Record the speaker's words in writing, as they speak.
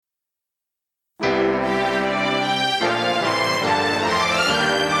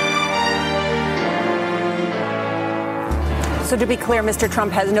So to be clear, Mr.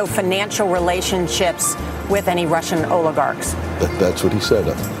 Trump has no financial relationships with any Russian oligarchs. That's what he said.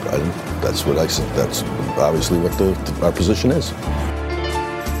 That's what I said. That's obviously what our position is.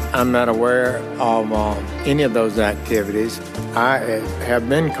 I'm not aware of any of those activities. I have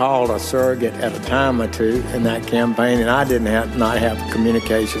been called a surrogate at a time or two in that campaign, and I did not have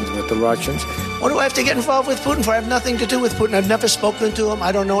communications with the Russians. What do I have to get involved with Putin for? I have nothing to do with Putin. I've never spoken to him.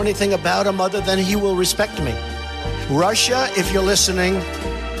 I don't know anything about him other than he will respect me. Russia, if you're listening,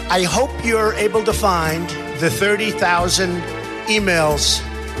 I hope you're able to find the 30,000 emails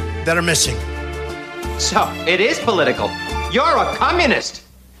that are missing. So, it is political. You're a communist.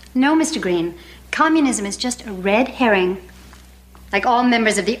 No, Mr. Green. Communism is just a red herring. Like all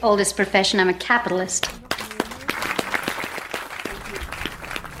members of the oldest profession, I'm a capitalist.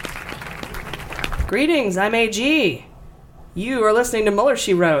 Greetings, I'm AG. You are listening to Mueller,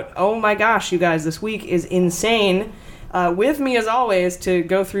 She Wrote. Oh my gosh, you guys, this week is insane. With me, as always, to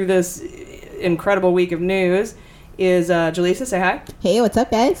go through this incredible week of news is Jaleesa. Say hi. Hey, what's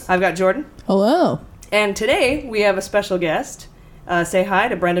up, guys? I've got Jordan. Hello. And today, we have a special guest. Say hi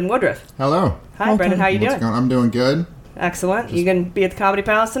to Brendan Woodruff. Hello. Hi, Brendan. How you doing? I'm doing good. Excellent. You going to be at the Comedy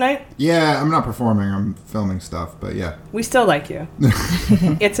Palace tonight? Yeah, I'm not performing. I'm filming stuff, but yeah. We still like you.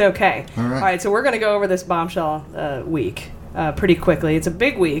 It's okay. All right. All right, so we're going to go over this bombshell week pretty quickly. It's a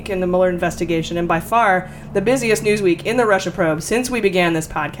big week in the Mueller investigation, and by far the busiest news week in the Russia probe since we began this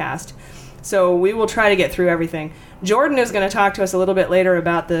podcast. So we will try to get through everything. Jordan is going to talk to us a little bit later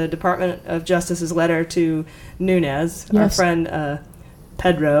about the Department of Justice's letter to Nunes, our friend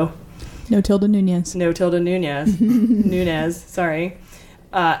Pedro. No tilde Nunes. Nunes, sorry.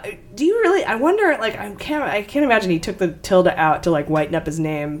 Do you really, I wonder, like, I can't imagine he took the tilde out to, like, whiten up his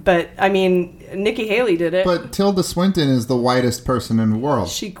name. But, I mean, Nikki Haley did it. But Tilda Swinton is the whitest person in the world.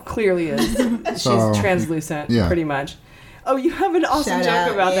 She clearly is. She's translucent, pretty much. Oh, you have an awesome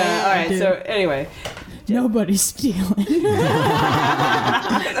joke about that. All right, so anyway. Nobody's stealing.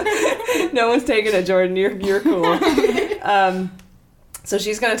 No one's taking it, Jordan. You're cool. So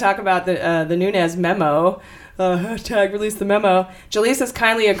she's going to talk about the Nunes Memo. Hashtag release the memo. Jaleesa has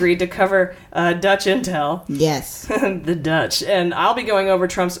kindly agreed to cover Dutch intel. Yes. The Dutch. And I'll be going over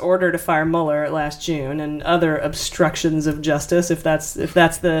Trump's order to fire Mueller last June and other obstructions of justice, if that's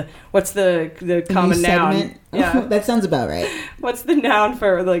the what's the common noun? Segment? Yeah. That sounds about right. What's the noun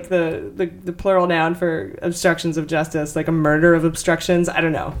for, like, the plural noun for obstructions of justice? Like a murder of obstructions? I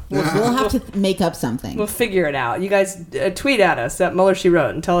don't know. We'll have to make up something. We'll figure it out. You guys tweet at us at Mueller She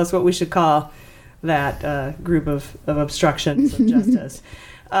Wrote and tell us what we should call that group of obstructions of justice.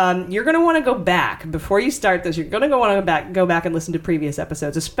 You're going to want to go back. Before you start this, you're going to want to go back and listen to previous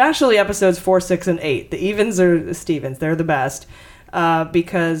episodes, especially episodes 4, 6, and 8. The Evens or the Stevens. They're the best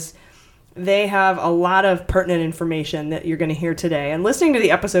because they have a lot of pertinent information that you're going to hear today. And listening to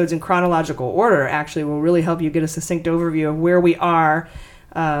the episodes in chronological order actually will really help you get a succinct overview of where we are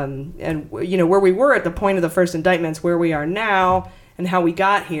and, you know, where we were at the point of the first indictments, where we are now, and how we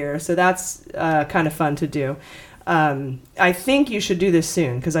got here. So that's kind of fun to do. I think you should do this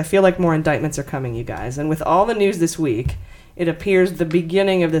soon because I feel like more indictments are coming, you guys. And with all the news this week, it appears the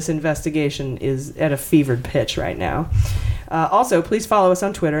beginning of this investigation is at a fevered pitch right now. Also, please follow us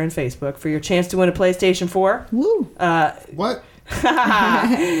on Twitter and Facebook for your chance to win a PlayStation 4. Woo! What?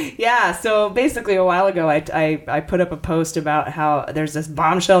 Yeah, so basically a while ago I put up a post about how there's this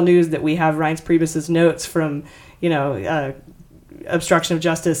bombshell news that we have Reince Priebus's notes from, you know, obstruction of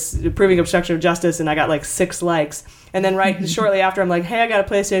justice, proving obstruction of justice, and I got like 6 likes. And then shortly after, I'm like, hey, I got a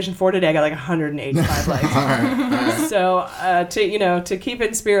PlayStation 4 today. I got like 185 likes. All right. So to keep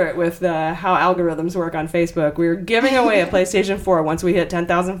in spirit with how algorithms work on Facebook, we're giving away a PlayStation 4 once we hit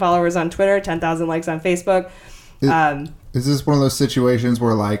 10,000 followers on Twitter, 10,000 likes on Facebook. Is this one of those situations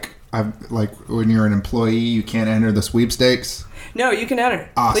where like when you're an employee, you can't enter the sweepstakes? No, you can enter.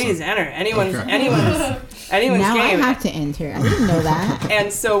 Awesome. Please enter. Anyone's Now game. I have to enter. I didn't know that.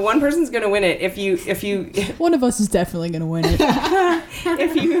 And so one person's going to win it if you One of us is definitely going to win it.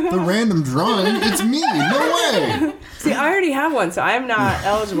 The random drawing, it's me. No way. See, I already have one, so I'm not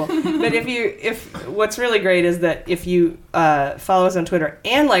eligible. But if what's really great is that if you follow us on Twitter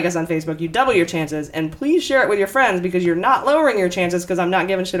and like us on Facebook, you double your chances. And please share it with your friends because you're not lowering your chances because I'm not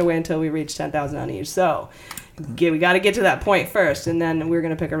giving shit away until we reach 10,000 on each. So we got to get to that point first, and then we're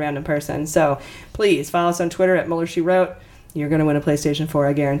going to pick a random person. So please follow us on Twitter at Mueller She Wrote. You're going to win a PlayStation 4,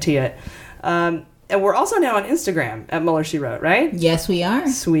 I guarantee it. And we're also now on Instagram at Mueller She Wrote, right? Yes, we are.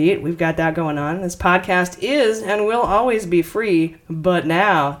 Sweet. We've got that going on. This podcast is and will always be free, but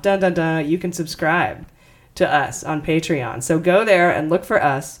now, dun dun dun, you can subscribe to us on Patreon. So go there and look for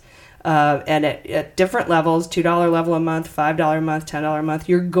us. And at different levels, $2 level a month, $5 a month, $10 a month,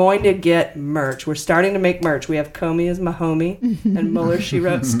 you're going to get merch. We're starting to make merch. We have Comey is my homie and Mueller She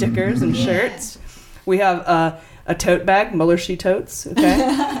Wrote stickers and shirts. We have a tote bag, Mueller She Totes,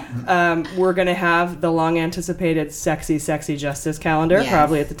 okay? We're going to have the long-anticipated Sexy Justice calendar,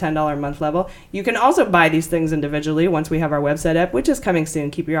 probably at the $10 a month level. You can also buy these things individually once we have our website up, which is coming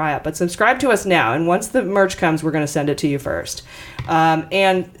soon. Keep your eye out. But subscribe to us now, and once the merch comes, we're going to send it to you first.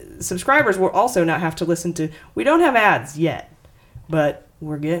 And subscribers will also not have to listen to... We don't have ads yet, but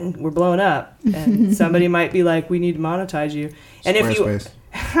we're blowing up. And somebody might be like, we need to monetize you. And if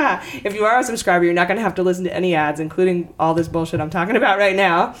you are a subscriber, you're not going to have to listen to any ads, including all this bullshit I'm talking about right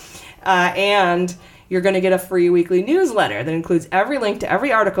now. And you're going to get a free weekly newsletter that includes every link to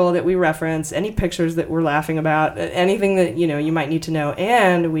every article that we reference, any pictures that we're laughing about, anything that you might need to know.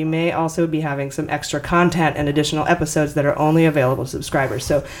 And we may also be having some extra content and additional episodes that are only available to subscribers.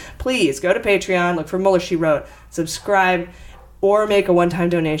 So please go to Patreon, look for Mueller She Wrote, subscribe, or make a one-time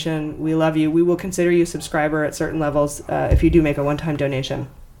donation. We love you. We will consider you a subscriber at certain levels if you do make a one-time donation.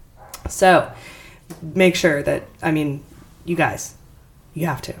 So make sure that, you guys, you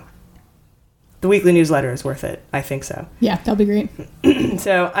have to. The weekly newsletter is worth it. I think so. Yeah, that'll be great.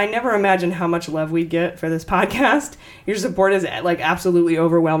 So I never imagined how much love we'd get for this podcast. Your support is absolutely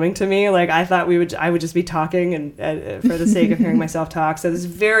overwhelming to me. I thought I would just be talking and for the sake of hearing myself talk. So this is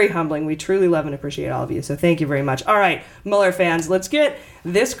very humbling. We truly love and appreciate all of you. So thank you very much. All right, Mueller fans, let's get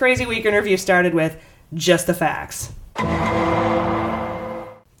this crazy week in review started with just the facts.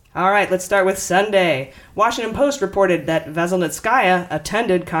 All right, let's start with Sunday. Washington Post reported that Veselnitskaya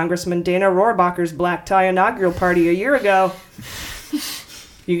attended Congressman Dana Rohrabacher's black tie inaugural party a year ago.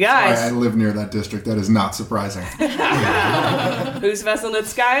 You guys... Sorry, I live near that district. That is not surprising. Who's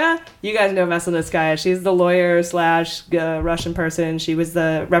Veselnitskaya? You guys know Veselnitskaya. She's the lawyer / Russian person. She was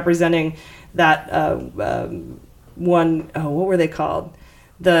representing that what were they called?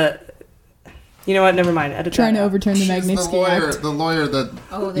 You know what? Never mind. Trying to overturn the Magnitsky Act. The lawyer that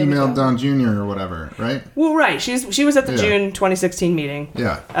emailed Don Jr. or whatever, right? Well, right. She was at the June 2016 meeting.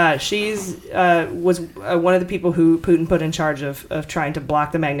 Yeah. She's was one of the people who Putin put in charge of trying to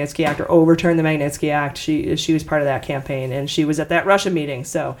block the Magnitsky Act or overturn the Magnitsky Act. She was part of that campaign, and she was at that Russia meeting.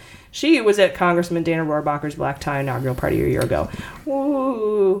 So she was at Congressman Dana Rohrabacher's black tie inaugural party a year ago.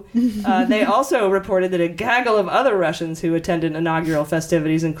 Woo! They also reported that a gaggle of other Russians who attended inaugural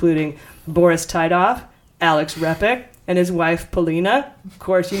festivities, including Boris Tydov, Alex Repik, and his wife Polina. Of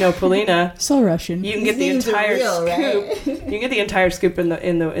course, you know Polina. So Russian. You can get the entire scoop. Right? You can get the entire scoop in the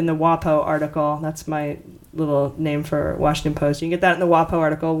WAPO article. That's my little name for Washington Post. You can get that in the WAPO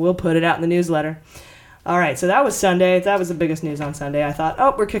article. We'll put it out in the newsletter. All right, so that was Sunday. That was the biggest news on Sunday. I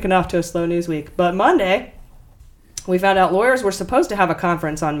thought, we're kicking off to a slow news week. But Monday, we found out lawyers were supposed to have a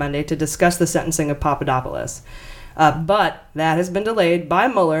conference on Monday to discuss the sentencing of Papadopoulos. But that has been delayed by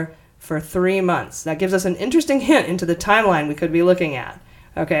Mueller for 3 months. That gives us an interesting hint into the timeline we could be looking at,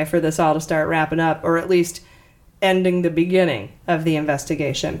 okay, for this all to start wrapping up, or at least ending the beginning of the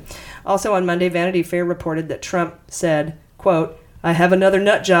investigation. Also on Monday, Vanity Fair reported that Trump said, quote, "I have another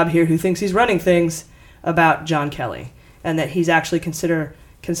nut job here who thinks he's running things," about John Kelly, and that he's actually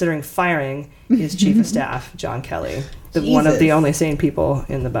considering firing his chief of staff, John Kelly, one of the only sane people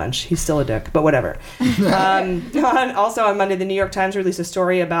in the bunch. He's still a dick, but whatever. Also on Monday, the New York Times released a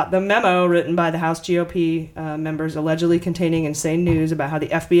story about the memo written by the House GOP members allegedly containing insane news about how the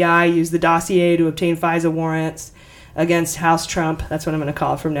FBI used the dossier to obtain FISA warrants against House Trump. That's what I'm going to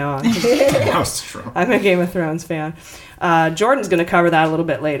call it from now on. House Trump. I'm a Game of Thrones fan. Jordan's going to cover that a little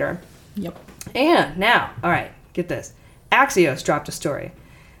bit later. Yep. And now, all right, get this. Axios dropped a story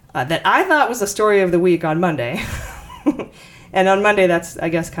that I thought was the story of the week on Monday. And on Monday, that's, I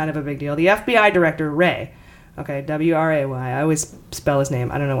guess, kind of a big deal. The FBI director, Wray, okay, W-R-A-Y, I always spell his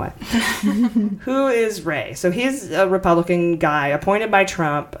name, I don't know why. Who is Wray? So he's a Republican guy appointed by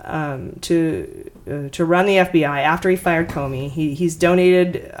Trump to run the FBI after he fired Comey. He's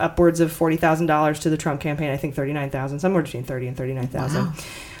donated upwards of $40,000 to the Trump campaign, I think $39,000, somewhere between $30,000 and $39,000. Wow.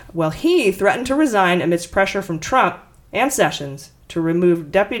 Well, he threatened to resign amidst pressure from Trump and Sessions to remove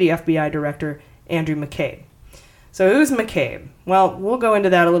Deputy FBI Director Andrew McCabe. So who's McCabe? Well, we'll go into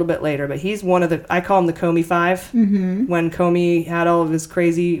that a little bit later, but he's one of the, I call him the Comey Five. Mm-hmm. When Comey had all of his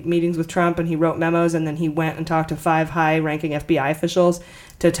crazy meetings with Trump and he wrote memos and then he went and talked to 5 high-ranking FBI officials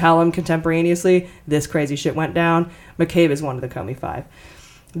to tell him contemporaneously this crazy shit went down. McCabe is one of the Comey Five.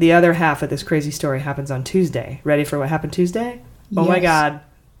 The other half of this crazy story happens on Tuesday. Ready for what happened Tuesday? Oh, yes. My God.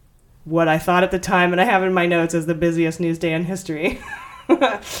 What I thought at the time, and I have in my notes as the busiest news day in history.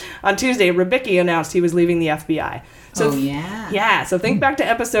 On Tuesday, Rybicki announced he was leaving the FBI. So yeah, so think back to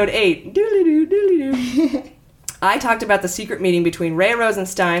episode 8. Doodly-doo, doodly-doo. I talked about the secret meeting between Ray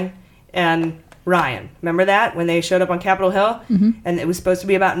Rosenstein and Ryan. Remember that? When they showed up on Capitol Hill? Mm-hmm. And it was supposed to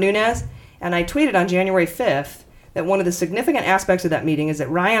be about Nunes? And I tweeted on January 5th that one of the significant aspects of that meeting is that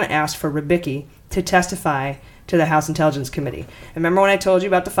Ryan asked for Rybicki to testify to the House Intelligence Committee. And remember when I told you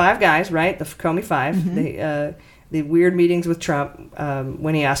about the 5 guys, right? The Comey 5, Mm-hmm. the weird meetings with Trump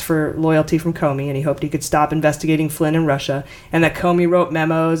when he asked for loyalty from Comey and he hoped he could stop investigating Flynn and Russia, and that Comey wrote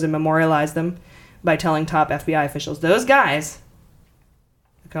memos and memorialized them by telling top FBI officials. Those guys,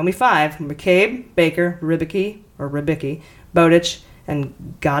 the Comey 5, McCabe, Baker, Rybicki, Bowditch, and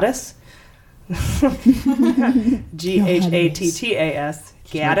Gaddis. G-H-A-T-T-A-S.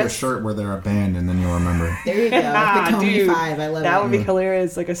 Make a Gaddis. shirt where they're a band, and then you'll remember. There you go. Like the Comey Dude, 5. I love that would be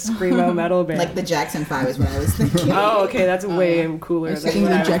hilarious, like a screamo metal band. Like the Jackson 5 is what I was thinking. Oh, okay, that's way cooler. I was than thinking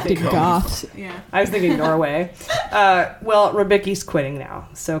what I was rejected thinking. goths. Yeah. I was thinking Norway. Well, Rybicki's quitting now.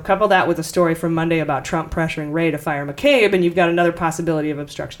 So couple that with a story from Monday about Trump pressuring Ray to fire McCabe, and you've got another possibility of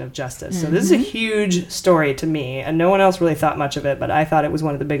obstruction of justice. So this is a huge story to me, and no one else really thought much of it, but I thought it was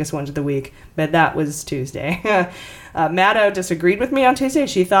one of the biggest ones of the week. But that was Tuesday. Maddow disagreed with me on Tuesday.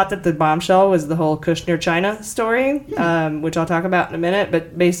 She thought that the bombshell was the whole Kushner-China story, which I'll talk about in a minute.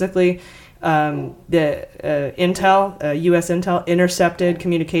 But basically, the U.S. Intel intercepted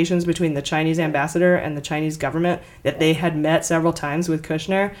communications between the Chinese ambassador and the Chinese government that they had met several times with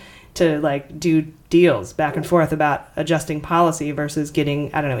Kushner to like do deals back and forth about adjusting policy versus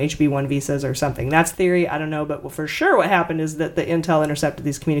getting, I don't know, HB1 visas or something. That's theory. I don't know. But for sure what happened is that the Intel intercepted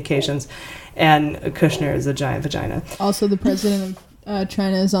these communications and Kushner is a giant vagina. Also, the president of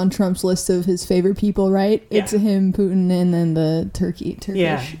China is on Trump's list of his favorite people, right? Yeah. It's him, Putin, and then the Turkish.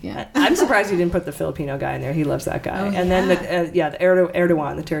 Yeah. I'm surprised he didn't put the Filipino guy in there. He loves that guy. Then the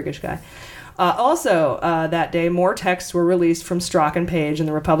Erdogan, the Turkish guy. Also, that day, more texts were released from Strzok and Page, and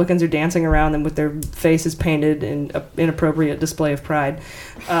the Republicans are dancing around them with their faces painted in an inappropriate display of pride.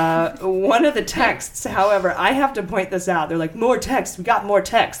 One of the texts, however, I have to point this out. They're like, more texts, we got more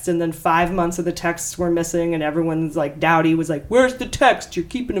texts. And then 5 months of the texts were missing, and everyone's like, Dowdy was like, where's the text? You're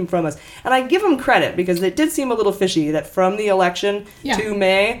keeping them from us. And I give them credit, because it did seem a little fishy that from the election to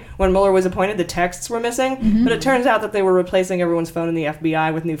May, when Mueller was appointed, the texts were missing. But it turns out that they were replacing everyone's phone in the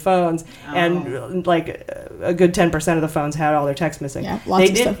FBI with new phones. And like a good 10% of the phones had all their text missing. Yeah, lots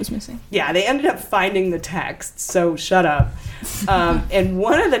of stuff was missing. Yeah, they ended up finding the texts, so shut up. And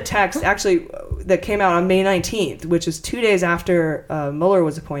one of the texts actually that came out on May 19th, which is 2 days after Mueller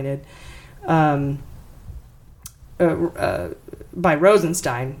was appointed, by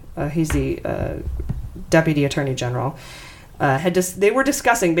Rosenstein, he's the Deputy Attorney General, they were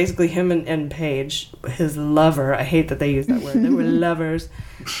discussing basically him and Page, his lover. I hate that they use that word. They were lovers.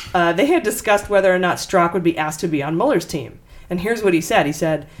 They had discussed whether or not Strzok would be asked to be on Mueller's team. And here's what he said. He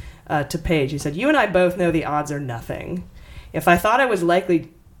said to Page, he said, "You and I both know the odds are nothing. If I thought it was likely,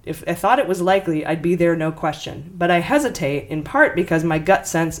 I'd be there, no question. But I hesitate in part because my gut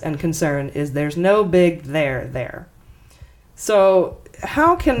sense and concern is there's no big there." So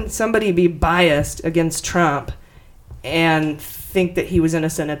how can somebody be biased against Trump and think that he was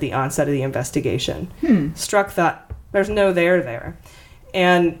innocent at the onset of the investigation? Strzok thought there's no there.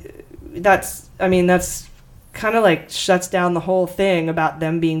 And that's kind of like shuts down the whole thing about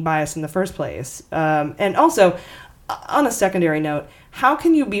them being biased in the first place. And also, on a secondary note, how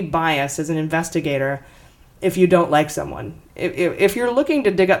can you be biased as an investigator if you don't like someone? If you're looking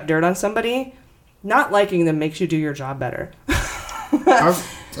to dig up dirt on somebody, not liking them makes you do your job better.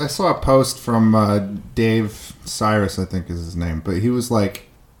 I saw a post from Dave Cyrus, I think is his name, but he was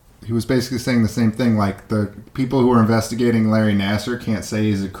basically saying the same thing, like the people who are investigating Larry Nassar can't say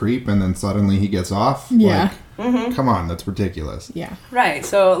he's a creep and then suddenly he gets off. Yeah. Like, come on, that's ridiculous. Yeah. Right.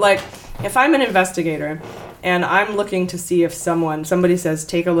 So, like, if I'm an investigator and I'm looking to see if somebody says,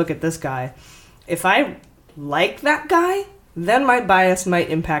 take a look at this guy, if I like that guy, then my bias might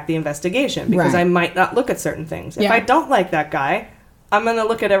impact the investigation because I might not look at certain things. If I don't like that guy, I'm going to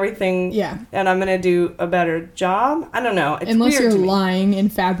look at everything and I'm going to do a better job. I don't know. It's Unless weird you're to lying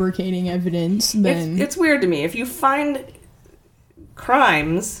and fabricating evidence, then... It's weird to me. If you find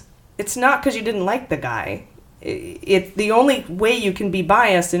crimes, it's not because you didn't like the guy. The only way you can be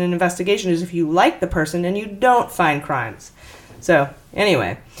biased in an investigation is if you like the person and you don't find crimes. So,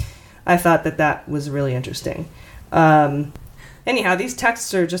 anyway, I thought that was really interesting. Anyhow, these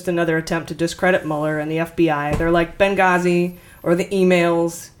texts are just another attempt to discredit Mueller and the FBI. They're like Benghazi, or the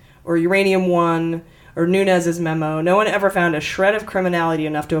emails, or Uranium One, or Nunes Memo. No one ever found a shred of criminality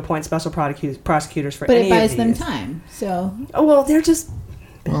enough to appoint special prosecutors for any of these. But it buys them time, so... Oh, well, they're just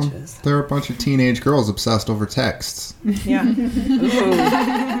Bitches. There are a bunch of teenage girls obsessed over texts. Yeah. Ooh,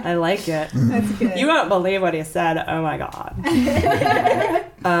 I like it. That's good. You won't believe what he said. Oh my God.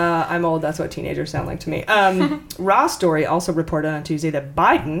 I'm old. That's what teenagers sound like to me. Raw Story also reported on Tuesday that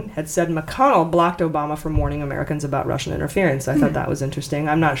Biden had said McConnell blocked Obama from warning Americans about Russian interference. I thought that was interesting.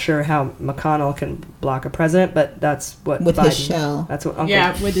 I'm not sure how McConnell can block a president, but that's what With Biden. his shell. That's what. Uncle,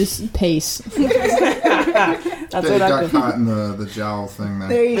 Yeah, with his pace. that's They what got Uncle. caught in the jowl thing there.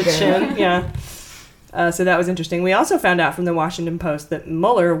 There you The go. chin, yeah. So that was interesting. We also found out from the Washington Post that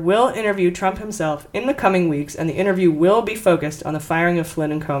Mueller will interview Trump himself in the coming weeks, and the interview will be focused on the firing of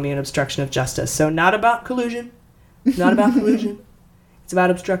Flynn and Comey and obstruction of justice. So not about collusion. Not about collusion. It's about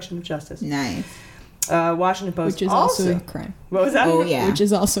obstruction of justice. Nice. Washington Post Which is also a crime. What was that? Oh, yeah. Which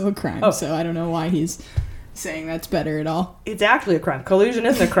is also a crime. Oh. So I don't know why he's saying that's better at all. It's actually a crime. Collusion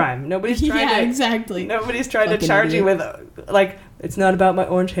isn't a crime. Nobody's trying Yeah, to... exactly. Nobody's trying to Fucking charge you idiot. with, like, it's not about my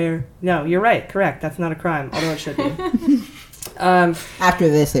orange hair. No, you're right. Correct. That's not a crime, although it should be. After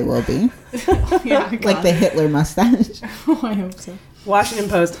this, it will be. Yeah, Like the Hitler mustache. Oh, I hope so. Washington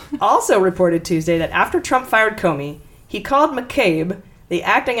Post also reported Tuesday that after Trump fired Comey, he called McCabe, the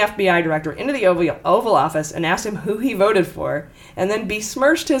acting FBI director, into the Oval Office and asked him who he voted for, and then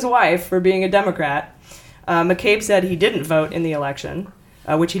besmirched his wife for being a Democrat. McCabe said he didn't vote in the election,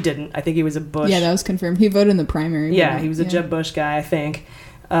 which he didn't. I think he was a Bush. Yeah, that was confirmed. He voted in the primary. Yeah, but he was a yeah. Jeb Bush guy, I think.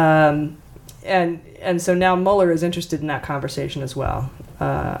 And so now Mueller is interested in that conversation as well.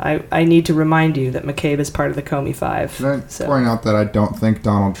 I need to remind you that McCabe is part of the Comey Five. Can I point out that I don't think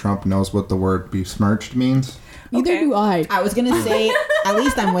Donald Trump knows what the word besmirched means? Neither do I. I was going to say, at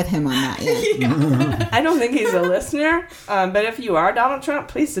least I'm with him on that. Yeah. I don't think he's a listener, but if you are Donald Trump,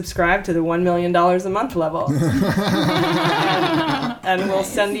 please subscribe to the $1 million a month level. and we'll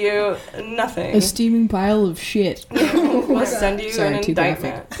send you nothing. A steaming pile of shit. We'll send you Sorry, an too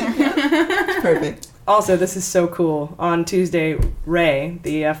indictment. Perfect. Also, this is so cool. On Tuesday, Wray,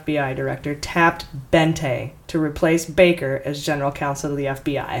 the FBI director, tapped Bente to replace Baker as general counsel to the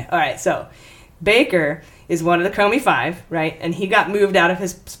FBI. All right, so Baker is one of the Comey Five, right? And he got moved out of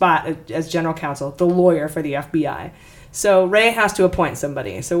his spot as general counsel, the lawyer for the FBI. So Wray has to appoint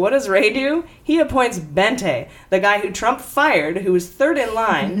somebody. So what does Wray do? He appoints Bente, the guy who Trump fired, who was third in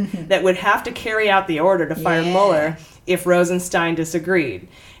line, that would have to carry out the order to fire Mueller if Rosenstein disagreed.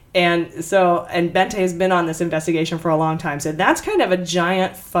 And Bente has been on this investigation for a long time, so that's kind of a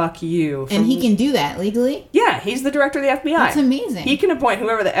giant fuck you. And he can do that legally? Yeah, he's the director of the FBI. That's amazing. He can appoint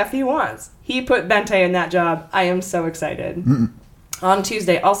whoever the F he wants. He put Bente in that job. I am so excited. On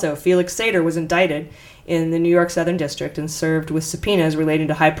Tuesday, also, Felix Sater was indicted in the New York Southern District and served with subpoenas relating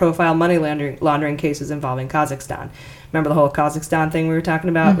to high-profile money laundering cases involving Kazakhstan. Remember the whole Kazakhstan thing we were talking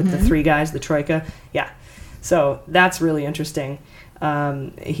about with the three guys, the Troika? Yeah. So that's really interesting.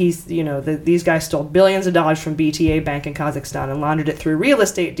 These guys stole billions of dollars from BTA Bank in Kazakhstan and laundered it through real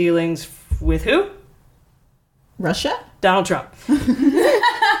estate dealings with who? Russia? Donald Trump.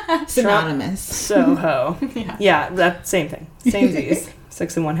 Synonymous. Soho. Yeah, that same thing. Same Z's.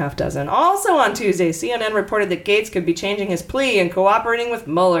 6 1/2 dozen. Also on Tuesday, CNN reported that Gates could be changing his plea and cooperating with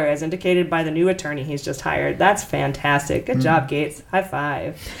Mueller, as indicated by the new attorney he's just hired. That's fantastic. Good job, Gates. High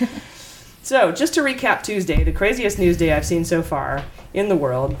five. So, just to recap Tuesday, the craziest news day I've seen so far in the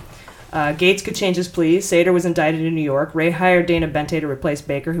world. Gates could change his plea. Sater was indicted in New York. Wray hired Dana Bente to replace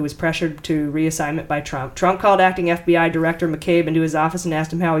Baker, who was pressured to reassignment by Trump. Trump called acting FBI Director McCabe into his office and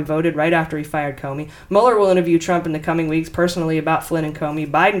asked him how he voted right after he fired Comey. Mueller will interview Trump in the coming weeks personally about Flynn and Comey.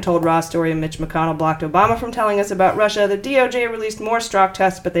 Biden told Raw Story and Mitch McConnell blocked Obama from telling us about Russia. The DOJ released more Strzok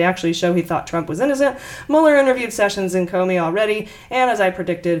tests, but they actually show he thought Trump was innocent. Mueller interviewed Sessions and Comey already, and as I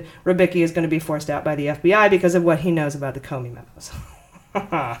predicted, Rybicki is going to be forced out by the FBI because of what he knows about the Comey memos.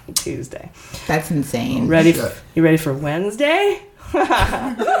 Tuesday. That's insane. You ready for Wednesday?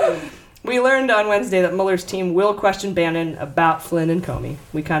 We learned on Wednesday that Mueller's team will question Bannon about Flynn and Comey.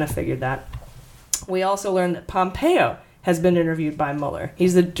 We kind of figured that. We also learned that Pompeo has been interviewed by Mueller.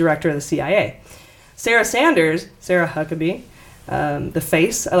 He's the director of the CIA. Sarah Sanders, Sarah Huckabee, the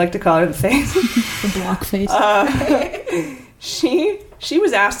face, I like to call her the face. The block face. She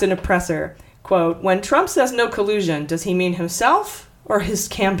was asked in a presser, quote, "When Trump says no collusion, does he mean himself or his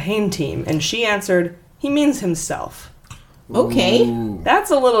campaign team?" And she answered, "He means himself." Okay. Ooh.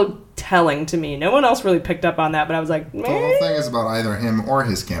 That's a little telling to me. No one else really picked up on that, but I was like, The whole thing is about either him or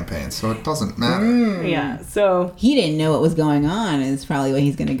his campaign, so it doesn't matter. Yeah, so... He didn't know what was going on is probably what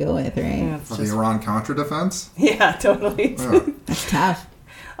he's going to go with, right? Yeah, For the Iran-Contra defense? yeah, totally. Yeah. That's tough.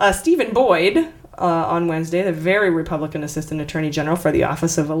 Stephen Boyd on Wednesday, the very Republican Assistant Attorney General for the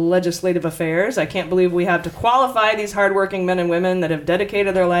Office of Legislative Affairs. I can't believe we have to qualify these hardworking men and women that have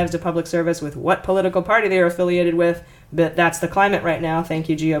dedicated their lives to public service with what political party they are affiliated with, but that's the climate right now. Thank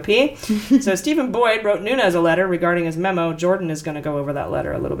you, GOP. So Stephen Boyd wrote Nunes a letter regarding his memo. Jordan is going to go over that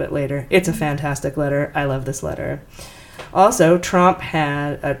letter a little bit later. It's a fantastic letter. I love this letter. Also, Trump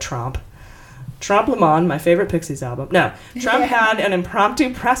Le Monde, my favorite Pixies album. No, Trump had an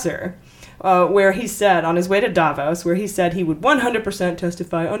impromptu presser where he said, on his way to Davos, where he said he would 100%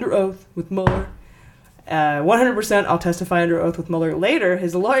 testify under oath with Mueller. 100% I'll testify under oath with Mueller. Later,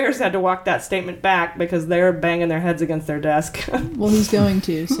 his lawyers had to walk that statement back because they're banging their heads against their desk. Well, he's going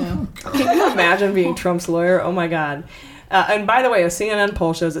to, so. Can you imagine being Trump's lawyer? Oh, my God. And by the way, a CNN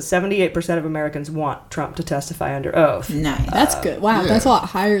poll shows that 78% of Americans want Trump to testify under oath. Nice. That's good. Wow, that's a lot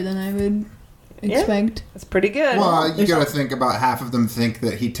higher than I would expect. That's pretty good. Well, you got to think about half of them think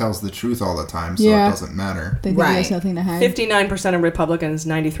that he tells the truth all the time, so it doesn't matter. They think he has nothing to hide. 59% of Republicans,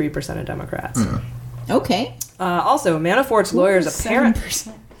 93% of Democrats. Yeah. Okay. Also, Manafort's lawyers apparently...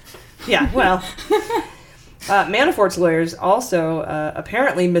 7%. Yeah, well... Manafort's lawyers also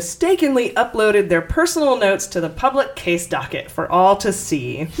apparently mistakenly uploaded their personal notes to the public case docket for all to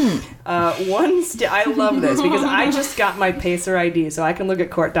see. I love this because I just got my Pacer ID, so I can look at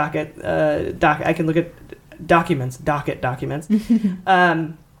court docket. I can look at docket documents.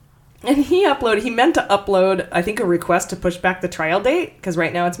 And he meant to upload, I think, a request to push back the trial date, because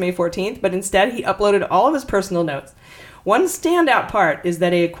right now it's May 14th, but instead he uploaded all of his personal notes. One standout part is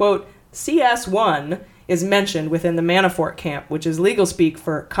that a, quote, CS1 is mentioned within the Manafort camp, which is legal speak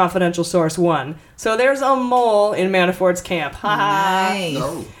for confidential source 1. So there's a mole in Manafort's camp. Ha ha. Nice.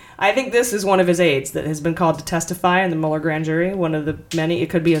 No. I think this is one of his aides that has been called to testify in the Mueller grand jury. One of the many. It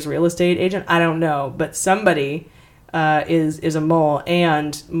could be his real estate agent. I don't know. But somebody is a mole.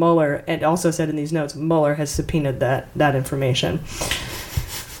 And Mueller, and also said in these notes, Mueller has subpoenaed that information.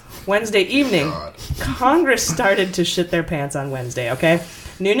 Wednesday evening, Congress started to shit their pants on Wednesday, okay?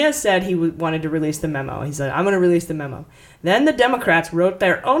 Nunes said he wanted to release the memo. He said, I'm going to release the memo. Then the Democrats wrote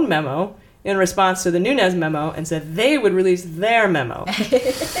their own memo in response to the Nunes memo and said they would release their memo.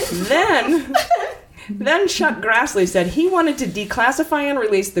 Then Chuck Grassley said he wanted to declassify and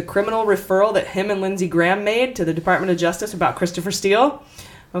release the criminal referral that him and Lindsey Graham made to the Department of Justice about Christopher Steele.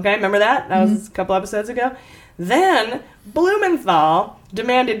 Okay, remember that? That was a couple episodes ago. Then Blumenthal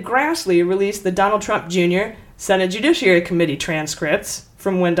demanded Grassley release the Donald Trump Jr. Senate Judiciary Committee transcripts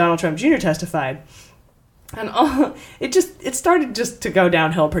from when Donald Trump Jr. testified. And it started just to go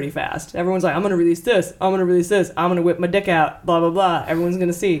downhill pretty fast. Everyone's like, I'm going to release this. I'm going to release this. I'm going to whip my dick out. Blah, blah, blah. Everyone's going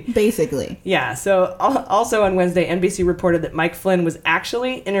to see. Basically. Yeah. So also on Wednesday, NBC reported that Mike Flynn was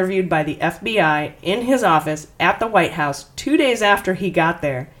actually interviewed by the FBI in his office at the White House 2 days after he got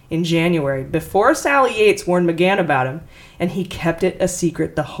there in January, before Sally Yates warned McGahn about him, and he kept it a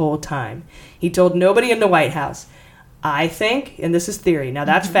secret the whole time. He told nobody in the White House. I think, and this is theory, now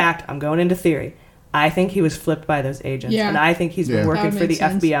that's fact, I'm going into theory, I think he was flipped by those agents, and I think he's been working for the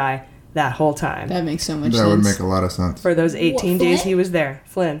FBI that whole time. That makes so much sense. That would make a lot of sense. For those 18 days he was there.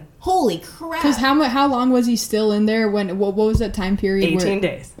 Flynn. Holy crap. Because how long was he still in there? What was that time period? 18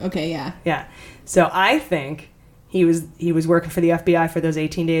 days. Okay, yeah. Yeah. So I think he was working for the FBI for those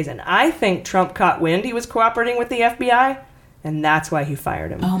 18 days, and I think Trump caught wind he was cooperating with the FBI, and that's why he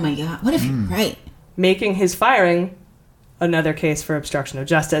fired him. Oh my God. What if you're right? Making his firing another case for obstruction of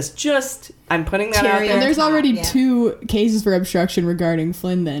justice. I'm putting that out there. And there's already 2 cases for obstruction regarding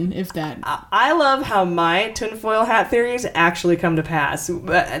Flynn then, if that... I love how my tinfoil hat theories actually come to pass.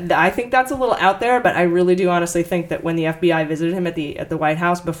 I think that's a little out there, but I really do honestly think that when the FBI visited him at the White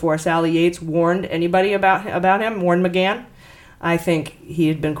House before Sally Yates warned anybody about him, warned McGahn, I think he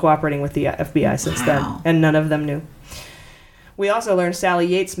had been cooperating with the FBI since then, and none of them knew. We also learned Sally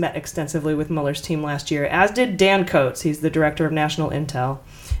Yates met extensively with Mueller's team last year, as did Dan Coates, he's the director of National Intel,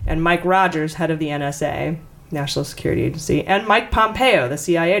 and Mike Rogers, head of the NSA, National Security Agency, and Mike Pompeo, the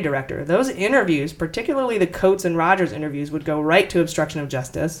CIA director. Those interviews, particularly the Coates and Rogers interviews, would go right to obstruction of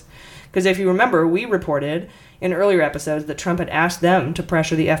justice. Because if you remember, we reported in earlier episodes that Trump had asked them to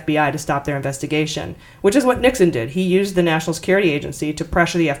pressure the FBI to stop their investigation, which is what Nixon did. He used the National Security Agency to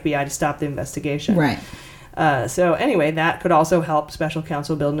pressure the FBI to stop the investigation. Right. So anyway, that could also help special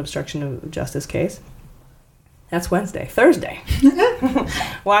counsel build an obstruction of justice case. That's Wednesday. Thursday.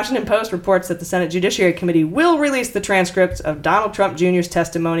 Washington Post reports that the Senate Judiciary Committee will release the transcripts of Donald Trump Jr.'s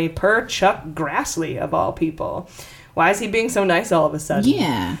testimony per Chuck Grassley, of all people. Why is he being so nice all of a sudden?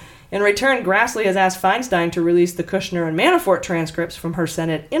 Yeah. In return, Grassley has asked Feinstein to release the Kushner and Manafort transcripts from her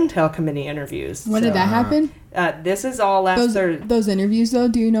Senate Intel Committee interviews. When did that happen? This is all last Thursday. Those interviews, though,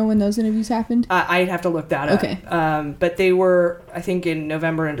 do you know when those interviews happened? I'd have to look that up. Okay. But they were, I think, in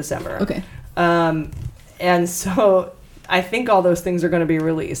November and December. Okay. And so I think all those things are going to be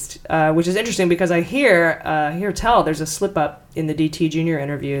released, which is interesting because I hear there's a slip-up in the DT Jr.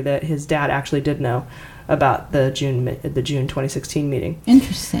 interview that his dad actually did know about the June 2016 meeting.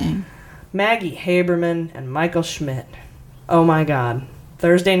 Interesting. Maggie Haberman and Michael Schmidt. Oh my God.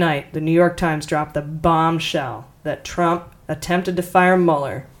 Thursday night, the New York Times dropped the bombshell that Trump attempted to fire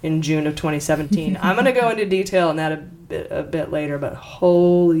Mueller in June of 2017. I'm going to go into detail on that a bit later, but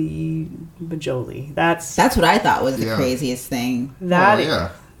holy bajoli. That's what I thought was the craziest thing. And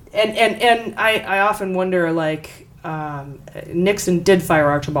I often wonder, like, Nixon did fire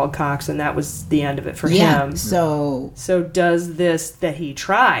Archibald Cox, and that was the end of it for him. So does this that he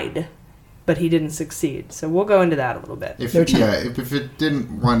tried, but he didn't succeed. So we'll go into that a little bit. If it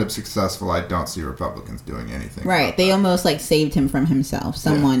didn't wind up successful, I don't see Republicans doing anything. Right. They almost like saved him from himself.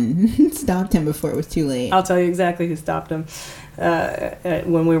 Someone stopped him before it was too late. I'll tell you exactly who stopped him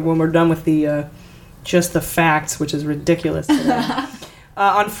when we're done with the just the facts, which is ridiculous today.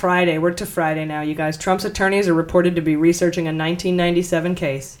 On Friday, we're to Friday now, you guys. Trump's attorneys are reported to be researching a 1997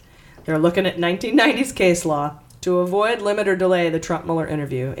 case. They're looking at 1990s case law to avoid, limit, or delay the Trump-Mueller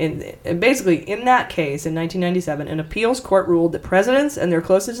interview. And basically, in that case, in 1997, an appeals court ruled that presidents and their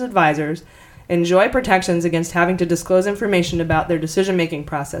closest advisors enjoy protections against having to disclose information about their decision-making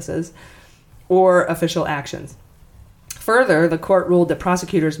processes or official actions. Further, the court ruled that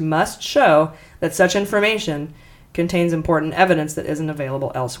prosecutors must show that such information contains important evidence that isn't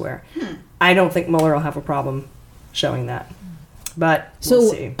available elsewhere. I don't think Mueller will have a problem showing that. But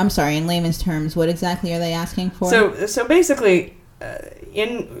we'll see. I'm sorry, in layman's terms, what exactly are they asking for? So basically,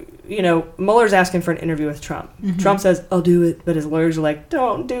 Mueller's asking for an interview with Trump. Mm-hmm. Trump says, "I'll do it," but his lawyers are like,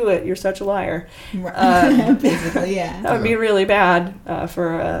 "Don't do it. You're such a liar." Basically, yeah. That would be really bad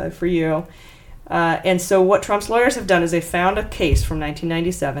for you. And so what Trump's lawyers have done is they found a case from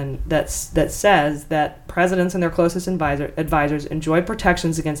 1997 that says that presidents and their closest advisors enjoy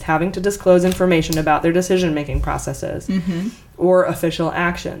protections against having to disclose information about their decision-making processes or official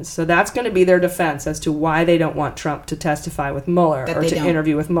actions. So that's going to be their defense as to why they don't want Trump to testify with Mueller or to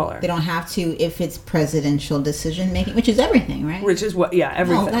interview with Mueller. They don't have to if it's presidential decision-making, which is everything, right? Which is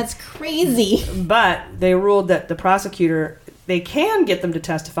everything. Oh, that's crazy. But they ruled that the prosecutor... They can get them to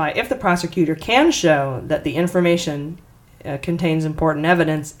testify if the prosecutor can show that the information contains important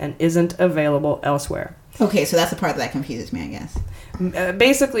evidence and isn't available elsewhere. Okay, so that's the part that confuses me, I guess.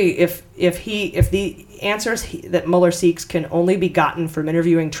 Basically, if the answers that Mueller seeks can only be gotten from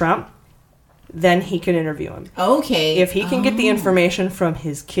interviewing Trump, then he can interview him. Okay. If he can get the information from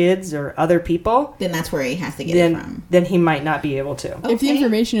his kids or other people, then that's where he has to get it from. Then he might not be able to. Okay. If the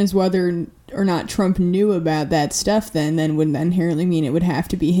information is whether or not Trump knew about that stuff, then wouldn't that inherently mean it would have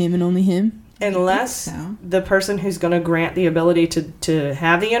to be him and only him? Unless the person who's going to grant the ability to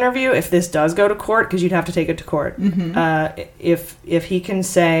have the interview, if this does go to court, because you'd have to take it to court, if he can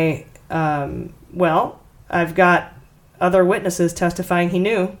say, well, I've got other witnesses testifying he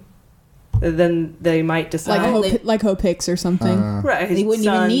knew, then they might decide. Like Hope Hicks or something. Right. They wouldn't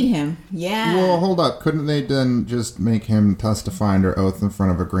even need him. Yeah. Well, hold up. Couldn't they then just make him testify under oath in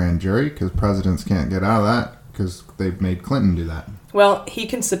front of a grand jury? Because presidents can't get out of that because they've made Clinton do that. Well, he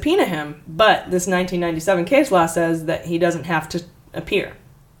can subpoena him, but this 1997 case law says that he doesn't have to appear.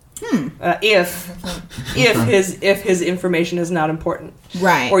 If his information is not important,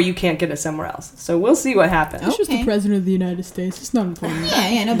 right, or you can't get it somewhere else. So we'll see what happens. It's just the president of the United States. It's not important.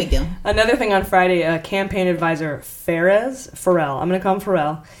 Yeah, no big deal. Another thing on Friday, campaign advisor Farrell, I'm going to call him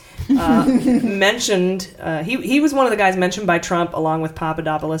Farrell, mentioned he was one of the guys mentioned by Trump along with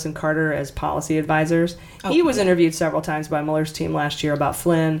Papadopoulos and Carter as policy advisors. Okay. He was interviewed several times by Mueller's team last year about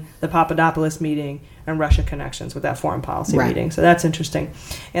Flynn, the Papadopoulos meeting, and Russia connections with that foreign policy meeting. So that's interesting.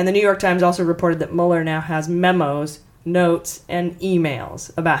 And the New York Times also reported that Mueller now has memos, notes, and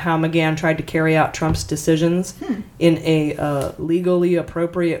emails about how McGahn tried to carry out Trump's decisions in a legally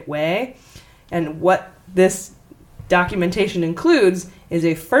appropriate way. And what this documentation includes is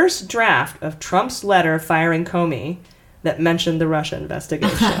a first draft of Trump's letter firing Comey that mentioned the Russia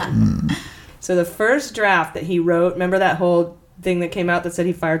investigation. So the first draft that he wrote, remember that whole thing that came out that said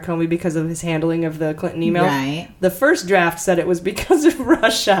he fired Comey because of his handling of the Clinton email? Right. The first draft said it was because of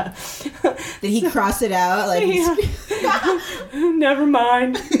Russia. Did he cross it out? Like, Never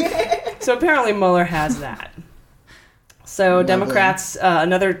mind. So apparently Mueller has that. So Democrats,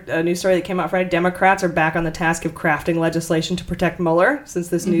 another news story that came out Friday, Democrats are back on the task of crafting legislation to protect Mueller since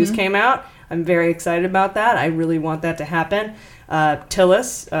this news came out. I'm very excited about that. I really want that to happen. Tom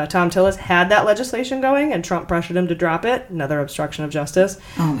Tillis had that legislation going, and Trump pressured him to drop it. Another obstruction of justice.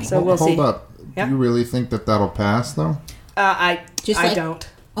 Oh my so we'll see. Hold up. Yeah? Do you really think that that'll pass, though? I don't.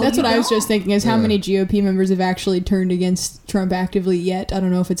 That's what I was just thinking, is how many GOP members have actually turned against Trump actively yet. I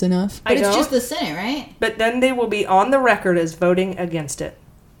don't know if it's enough. But it's just the Senate, right? But then they will be on the record as voting against it.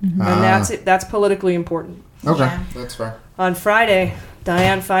 And that's politically important. Okay, that's fair. On Friday,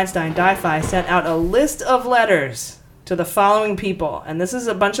 Dianne Feinstein, Di-Fi, sent out a list of letters to the following people. And this is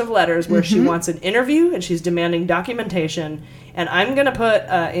a bunch of letters where she wants an interview and she's demanding documentation. And I'm going to put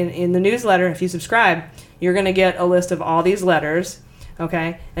in the newsletter, if you subscribe, you're going to get a list of all these letters.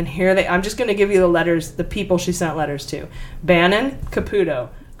 Okay? And I'm just going to give you the letters, the people she sent letters to. Bannon, Caputo,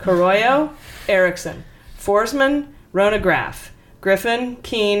 Carollo, Erickson, Forsman, Rona Graff, Griffin,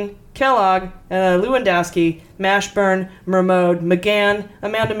 Keene, Kellogg, Lewandowski, Mashburn, Mermode, McGann,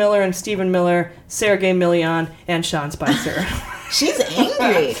 Amanda Miller and Stephen Miller, Sergey Milian, and Sean Spicer. She's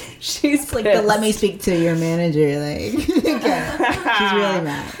angry. She's like the let me speak to your manager. Like, she's really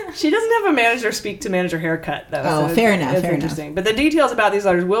mad. She doesn't have a manager speak to manager haircut, though. Oh, so fair enough. It's fair interesting. enough. But the details about these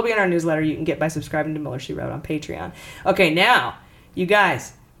letters will be in our newsletter. You can get by subscribing to Mueller, She Wrote on Patreon. Okay, now, you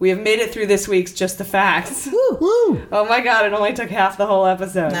guys, we have made it through this week's Just the Facts. Woo! Woo! Oh my God, it only took half the whole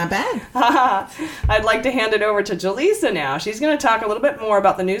episode. Not bad. I'd like to hand it over to Jaleesa now. She's going to talk a little bit more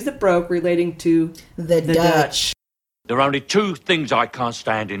about the news that broke relating to the Dutch. There are only two things I can't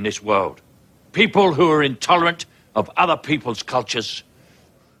stand in this world. People who are intolerant of other people's cultures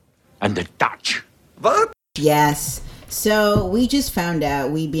and the Dutch. What? Yes. So we just found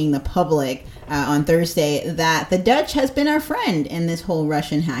out, we being the public, on Thursday, that the Dutch has been our friend in this whole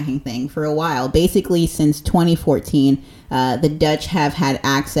Russian hacking thing for a while. Basically, since 2014, the Dutch have had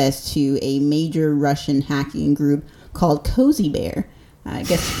access to a major Russian hacking group called Cozy Bear. I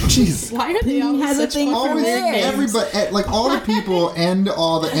guess. Jeez. Why are they always such always everybody, like all the people and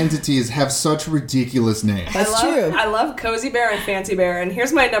all the entities have such ridiculous names. That's true. I love Cozy Bear and Fancy Bear, and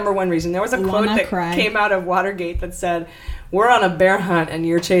here's my number one reason. There was a quote that came out of Watergate that said, "We're on a bear hunt and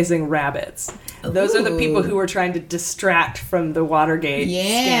you're chasing rabbits." Those are the people who were trying to distract from the Watergate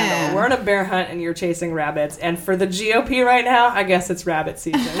scandal. We're on a bear hunt and you're chasing rabbits. And for the GOP right now, I guess it's rabbit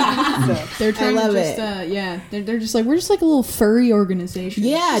season. So. They're trying to just, they're just like, we're just like a little furry organization.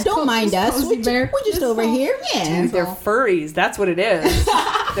 Yeah, don't mind us. We're just over here. Yeah. Dude, they're furries. That's what it is.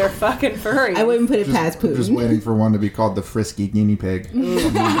 They're fucking furries. I wouldn't put it past Putin. Just waiting for one to be called the frisky guinea pig. I like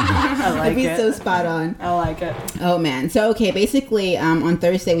it. That'd be so spot on. I like it. Oh, man. So, okay, basically, on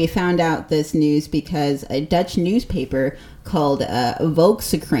Thursday, we found out this news because a Dutch newspaper called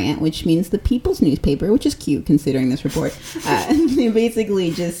Volkskrant, which means the people's newspaper, which is cute considering this report, they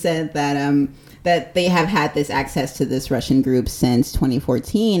basically just said that that they have had this access to this Russian group since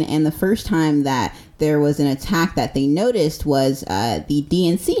 2014, and the first time that there was an attack that they noticed was the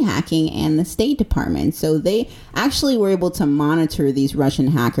DNC hacking and the State Department. So they actually were able to monitor these Russian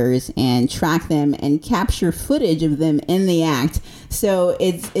hackers and track them and capture footage of them in the act. So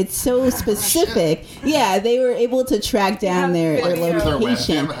it's so specific. Yeah, they were able to track down their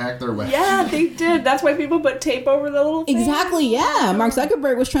location. Hack their webcam. Yeah, they did. That's why people put tape over the little thing. Exactly, yeah. Mark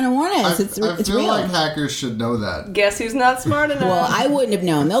Zuckerberg was trying to warn us. I feel real. like hackers should know that. Guess who's not smart enough? Well, I wouldn't have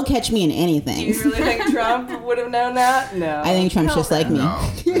known. They'll catch me in anything. Do you really think Trump would have known that? No. I think Trump's just like me.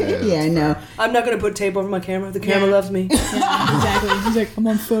 No. Yeah, no. I'm not going to put tape over my camera. The camera loves me. Yeah, exactly. He's like, I'm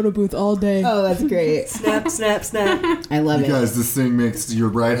on photo booth all day. Oh, that's great. Snap, snap, snap. I love it. Guys, this thing makes your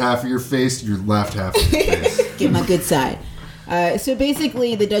right half of your face your left half of your face. Get my good side. So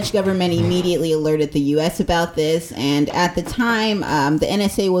basically, the Dutch government immediately alerted the U.S. about this, and at the time, the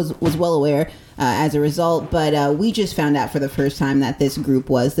NSA was well aware as a result, but we just found out for the first time that this group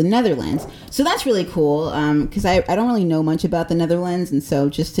was the Netherlands. So that's really cool, because I don't really know much about the Netherlands, and so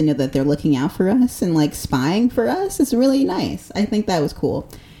just to know that they're looking out for us and like spying for us is really nice. I think that was cool.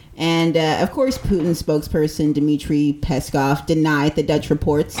 And, of course, Putin's spokesperson, Dmitry Peskov, denied the Dutch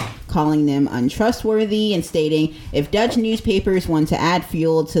reports, calling them untrustworthy and stating, if Dutch newspapers want to add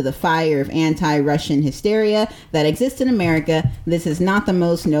fuel to the fire of anti-Russian hysteria that exists in America, this is not the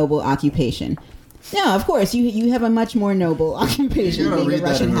most noble occupation. No, of course, you have a much more noble occupation. You gotta being read a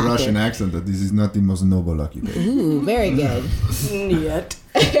Russian that in a hacker. Russian accent, that this is not the most noble occupation. Ooh, very good. Yet.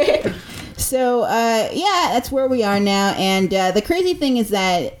 So, yeah, that's where we are now. And the crazy thing is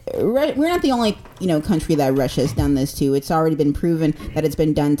that we're not the only country that Russia has done this to. It's already been proven that it's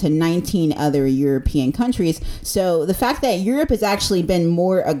been done to 19 other European countries. So the fact that Europe has actually been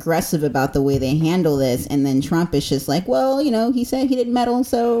more aggressive about the way they handle this, and then Trump is just like, well, he said he didn't meddle,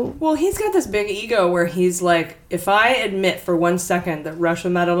 so... Well, he's got this big ego where he's like, if I admit for 1 second that Russia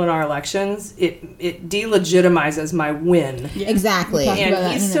meddled in our elections, it delegitimizes my win. Yeah. Exactly.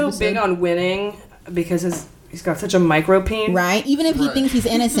 And he's so big on winning because he's got such a micro-peen. Right? Even if he thinks he's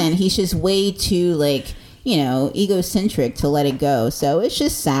innocent, he's just way too, egocentric to let it go. So it's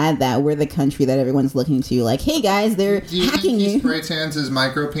just sad that we're the country that everyone's looking to. Like, hey guys, they're hacking you. Do you think he spray tans his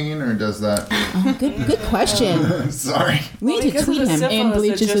micropene, or does that? Oh, good question. Sorry. We need to tweet him. And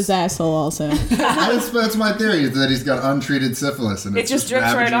bleaches his asshole also. That's my theory, is that he's got untreated syphilis, and it just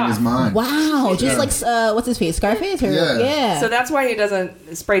drips right off. His mind. Wow, just like what's his face, Scarface? Yeah. So that's why he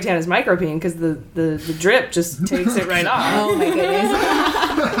doesn't spray tan his micropene, because the drip just takes it right off. Oh my goodness.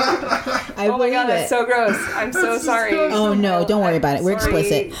 Oh my god, that's so gross. I'm so sorry. Oh no, don't worry about it. We're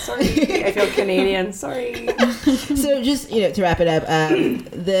explicit. Sorry, I feel Canadian. Sorry. So just to wrap it up,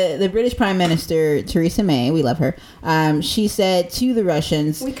 the British Prime Minister Theresa May, we love her. She said to the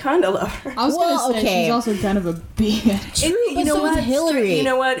Russians, we kind of love her. I was gonna say she's also kind of a bitch. You know what, Hillary? You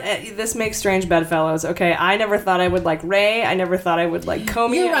know what? This makes strange bedfellows. Okay, I never thought I would like Ray. I never thought I would like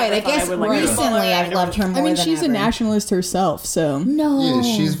Comey. You're right. I guess recently I've loved her more. I mean, than she's ever. a nationalist herself, so no. Yeah,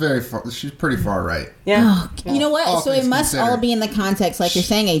 she's pretty far right. Yeah. Oh, you know what? So it must all be in the context, like you're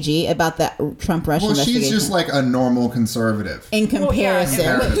saying, AG, about the Trump-Russia investigation. She's just like a normal conservative. In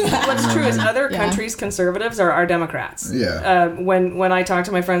comparison. What's true is other countries' conservatives are Democrats. Yeah. When I talk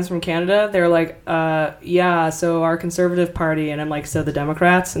to my friends from Canada, they're like, yeah, so our conservative party. And I'm like, so the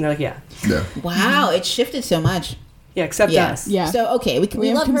Democrats? And they're like, yeah. Wow, it shifted so much. Yeah, except us. Yeah. So okay,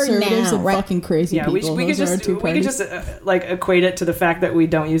 we love her conservatives now. and right? fucking crazy yeah, people. we could just equate it to the fact that we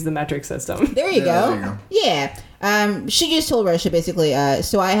don't use the metric system. There you go. Yeah. She just told Russia basically,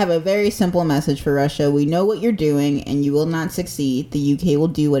 so I have a very simple message for Russia. We know what you're doing and you will not succeed. The UK will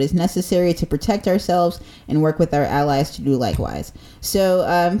do what is necessary to protect ourselves and work with our allies to do likewise. So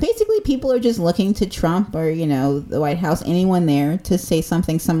basically people are just looking to Trump or, the White House, anyone there to say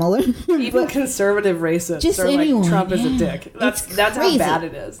something similar. Even conservative racists are anyone, like, Trump is a dick. That's how bad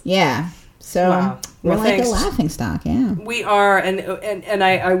it is. Yeah. So we're like a laughingstock, yeah. We are, and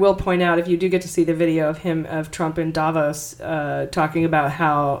I will point out, if you do get to see the video of Trump in Davos talking about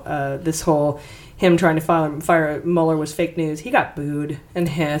how this whole him trying to fire Mueller was fake news, he got booed and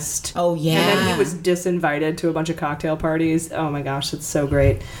hissed. Oh yeah, and then he was disinvited to a bunch of cocktail parties. Oh my gosh, it's so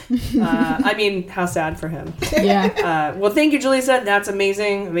great. I mean, how sad for him. Yeah. Well, thank you, Julissa. That's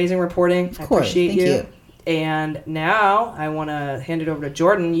amazing reporting. Of course, I appreciate thank you. And now I want to hand it over to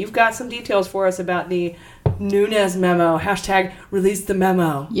Jordan. You've got some details for us about the Nunes Memo. #, release the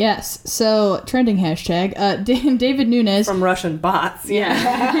memo. Yes. So, trending hashtag. David Nunes. From Russian bots.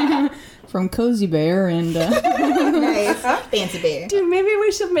 Yeah. From Cozy Bear and... Nice. Fancy bear. Dude, maybe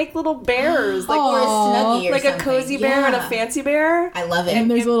we should make little bears. Like, or a Snuggie or like something. a cozy bear and a fancy bear. I love it. And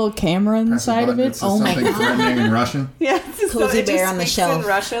there's a little camera inside of it. Oh my god. Threatening in Russian. Yeah. Cozy bear on the shelf. In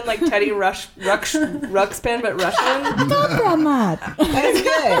Russian, like Teddy Ruxpin, but Russian. Kompromat. That's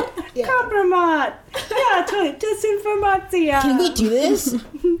good. Yeah. Kompromat. Yeah, disinformatia. Can we do this?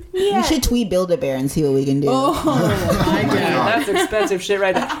 Yeah. We should tweet Build-A-Bear and see what we can do. Oh my god. That's expensive shit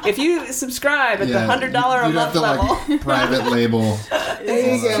right there. If you subscribe at the $100 a month level. Like, private label.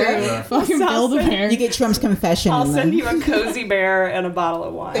 There you go. Fucking Build-A-Bear. You get Trump's confession. I'll send you a cozy bear and a bottle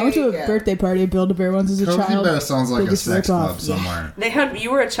of wine. I went to a birthday party at Build-A-Bear once as a child. Cozy Bear sounds like a Biggest sex rip-off. club somewhere.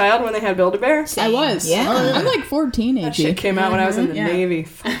 You were a child when they had Build-A-Bear? I was. Yeah. I'm like 14, AG. That shit came out when I was in the Navy.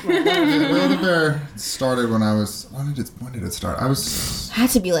 Fuck my God. Build-A-Bear started when I was... When did it start? I was... Had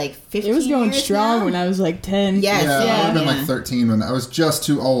to be like 15 It was going years strong now? when I was like 10. Yes. Yeah, I would have been Yeah. like 13 when... I was just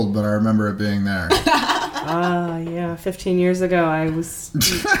too old, but I remember it being there. Yeah, 15 years ago I was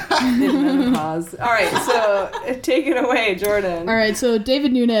in menopause. All right, so take it away, Jordan. All right, so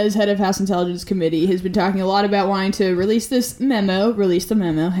David Nunes, head of House Intelligence Committee, has been talking a lot about wanting to release the memo,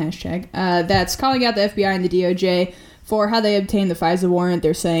 #, that's calling out the FBI and the DOJ for how they obtained the FISA warrant.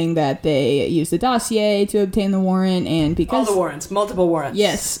 They're saying that they used the dossier to obtain the warrant, and because... All the warrants, multiple warrants.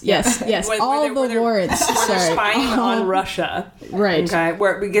 Yes. All the warrants. Where they're spying on Russia. Right. Okay,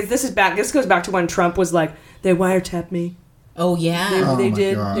 because this goes back to when Trump was like, they wiretapped me. Oh, yeah. They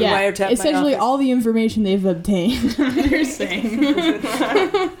did. God. They wiretapped my essentially office. all the information they've obtained. They're saying.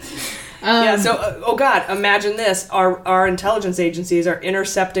 Yeah, so, oh God, imagine this. Our intelligence agencies are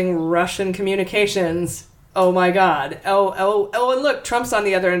intercepting Russian communications oh my God. Oh, and look, Trump's on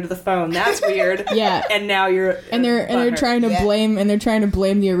the other end of the phone. That's weird. Yeah. And now you're they're trying to blame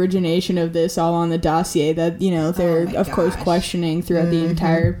the origination of this all on the dossier that, they're of course questioning throughout the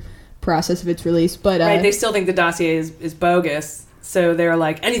entire process of its release. But right, they still think the dossier is bogus. So they're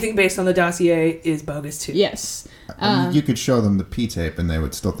like, anything based on the dossier is bogus too. Yes. You could show them the P-tape and they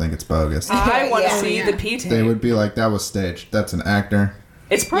would still think it's bogus. I want to see the P-tape. They would be like, that was staged. That's an actor.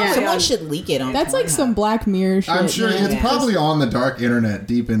 It's probably someone should leak it on. That's like some Black Mirror shit. I'm sure it's probably on the dark internet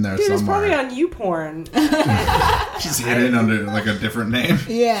deep in there Dude, somewhere. it's probably on YouPorn. She's hidden under like a different name.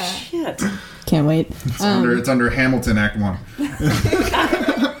 Yeah. Shit. Can't wait. It's under Hamilton Act 1.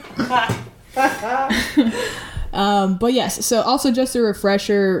 But yes, so also just a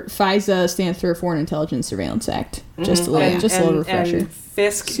refresher, FISA stands for Foreign Intelligence Surveillance Act. Just a little refresher. And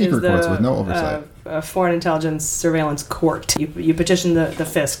FISC Secret is the courts with no oversight. Foreign Intelligence Surveillance Court. You petition the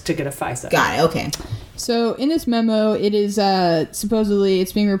FISC to get a FISA. Got it. Okay. So in this memo, it is supposedly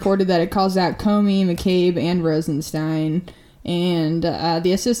it's being reported that it calls out Comey, McCabe, and Rosenstein. And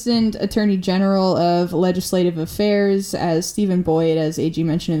the Assistant Attorney General of Legislative Affairs, as Stephen Boyd, as AG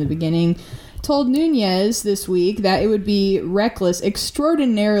mentioned in the beginning, told Nunes this week that it would be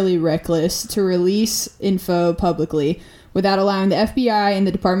extraordinarily reckless, to release info publicly without allowing the FBI and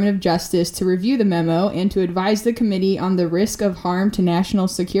the Department of Justice to review the memo and to advise the committee on the risk of harm to national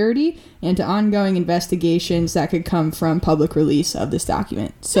security and to ongoing investigations that could come from public release of this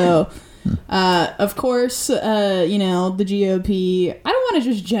document. So, of course, the GOP, I don't want to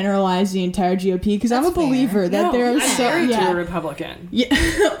just generalize the entire GOP because I'm a believer that there are married to a Republican. Yeah.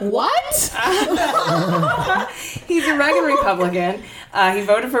 What? He's a Reagan Republican. He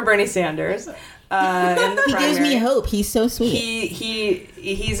voted for Bernie Sanders. In the he gives me hope. He's so sweet.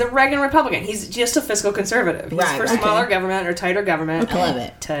 He's a Reagan Republican. He's just a fiscal conservative. He's for smaller government or tighter government. I love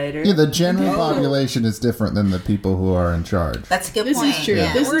it. Tighter. Yeah, the general population is different than the people who are in charge. That's a good This point. is true.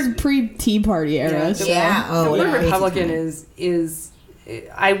 Yeah. This is pre-Tea Party era. Yeah. The word Republican is.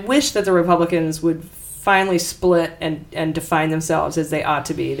 I wish that the Republicans would finally split and define themselves as they ought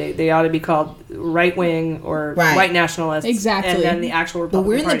to be. They ought to be called right-wing or white nationalists. Exactly. And then the actual Republican But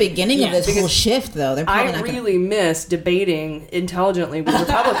we're in Party. the beginning of this whole shift, though. They're probably I really miss debating intelligently with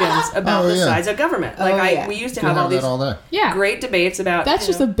Republicans about the size of government. We used to have all these great debates about... That's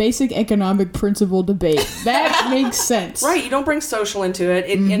just a basic economic principle debate. That makes sense. Right, you don't bring social into it.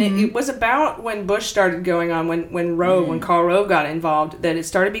 And it was about when Bush started going on, when Karl Rove got involved, that it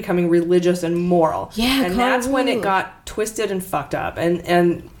started becoming religious and moral. Yeah, and that's when it got twisted and fucked up.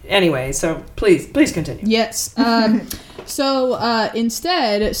 And anyway, so please continue. Yes. So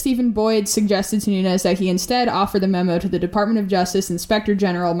instead, Stephen Boyd suggested to Nunes that he instead offer the memo to the Department of Justice Inspector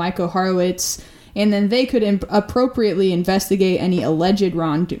General Michael Horowitz, and then they could appropriately investigate any alleged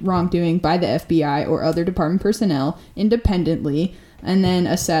wrongdoing by the FBI or other department personnel independently, and then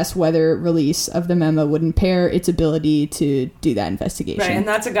assess whether release of the memo would impair its ability to do that investigation. Right, and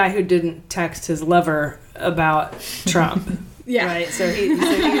that's a guy who didn't text his lover about Trump. Yeah. Right, so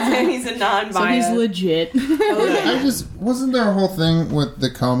he's a non-biased. So he's legit. Wasn't there a whole thing with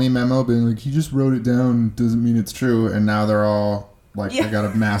the Comey memo being like, he just wrote it down, doesn't mean it's true, and now they're all... they got a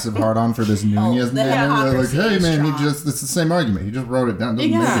massive hard-on for this Nunes man. They're like, hey, man, it's the same argument. He just wrote it down.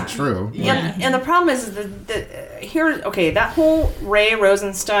 Doesn't make it true. Yeah. And the problem is that whole Ray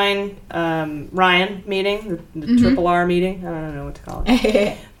Rosenstein Ryan meeting, the triple R meeting, I don't know what to call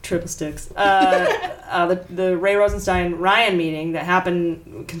it. Triple sticks. The Ray Rosenstein Ryan meeting that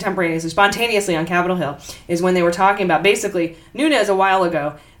happened contemporaneously, spontaneously on Capitol Hill, is when they were talking about, basically, Nunes a while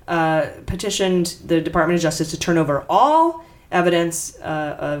ago petitioned the Department of Justice to turn over all evidence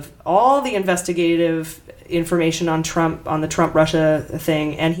of all the investigative information on Trump, on the Trump-Russia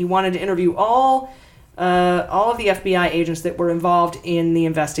thing, and he wanted to interview all of the FBI agents that were involved in the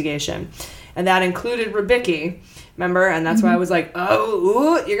investigation. And that included Rybicki, remember? And that's why I was like,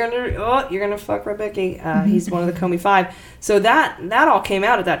 you're gonna fuck Rybicki. He's one of the Comey Five. So that all came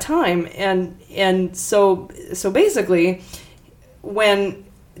out at that time, and so basically, when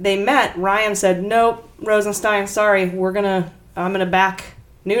they met, Ryan said, "Nope, Rosenstein, sorry, I'm gonna back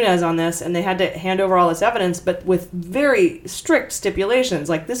Nunes on this," and they had to hand over all this evidence, but with very strict stipulations.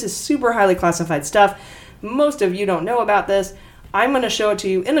 Like, this is super highly classified stuff. Most of you don't know about this. I'm going to show it to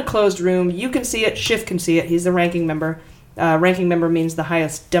you in a closed room. You can see it. Schiff can see it. He's the ranking member. Ranking member means the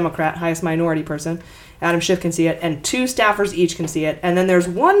highest Democrat, highest minority person. Adam Schiff can see it, and 2 staffers each can see it. And then there's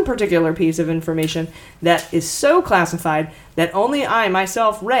one particular piece of information that is so classified that only I,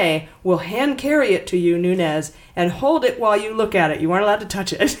 myself, Ray, will hand carry it to you, Nunes, and hold it while you look at it. You aren't allowed to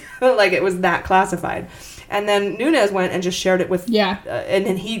touch it. Like, it was that classified. And then Nunes went and just shared it with... and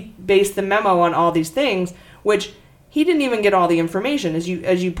then he based the memo on all these things, which he didn't even get all the information. As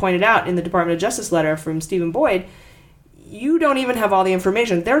you pointed out in the Department of Justice letter from Stephen Boyd, you don't even have all the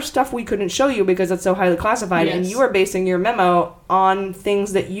information. There's stuff we couldn't show you because it's so highly classified, and you are basing your memo on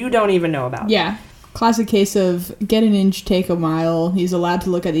things that you don't even know about. Yeah. Classic case of get an inch, take a mile. He's allowed to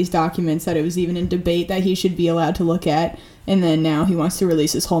look at these documents that it was even in debate that he should be allowed to look at. And then now he wants to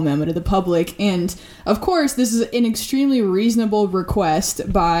release his whole memo to the public. And, of course, this is an extremely reasonable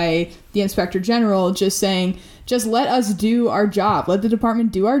request by the Inspector General, just saying, just let us do our job. Let the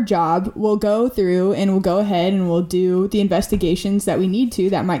department do our job. We'll go through and we'll go ahead and we'll do the investigations that we need to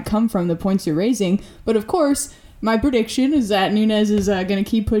that might come from the points you're raising. But, of course, my prediction is that Nunes is going to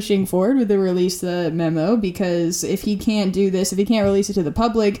keep pushing forward with the release the memo, because if he can't do this, if he can't release it to the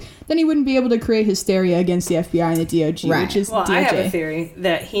public, then he wouldn't be able to create hysteria against the FBI and the DOJ, which is DOJ. I have a theory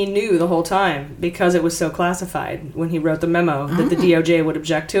that he knew the whole time, because it was so classified when he wrote the memo, that the DOJ would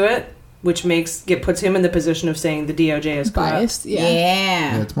object to it, which puts him in the position of saying the DOJ is biased.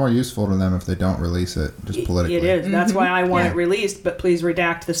 Yeah, it's more useful to them if they don't release it, just politically. It is. That's why I want it released, but please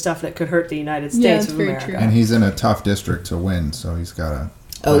redact the stuff that could hurt the United States of America. True. And he's in a tough district to win, so he's got to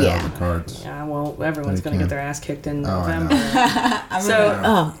play all the cards. Yeah, well, everyone's going to get their ass kicked in November.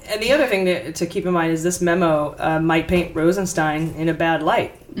 And the other thing to keep in mind is this memo might paint Rosenstein in a bad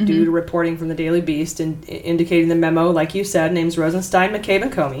light due to reporting from the Daily Beast and indicating the memo, like you said, names Rosenstein, McCabe,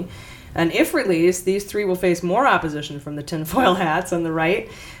 and Comey. And if released, these three will face more opposition from the tinfoil hats on the right.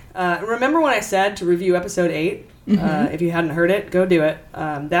 Remember when I said to review episode 8? If you hadn't heard it, go do it.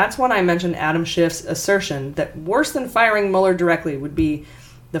 That's when I mentioned Adam Schiff's assertion that worse than firing Mueller directly would be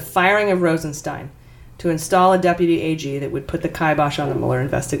the firing of Rosenstein to install a deputy AG that would put the kibosh on the Mueller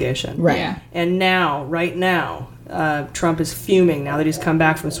investigation. Right. Yeah. And now, right now, Trump is fuming now that he's come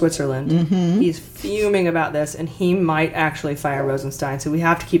back from Switzerland. He's fuming about this, and he might actually fire Rosenstein. So we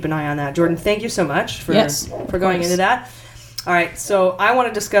have to keep an eye on that. Jordan, thank you so much for going into that. All right, so I want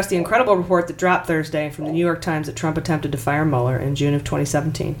to discuss the incredible report that dropped Thursday from the New York Times that Trump attempted to fire Mueller in June of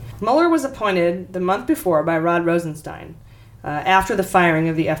 2017. Mueller was appointed the month before by Rod Rosenstein after the firing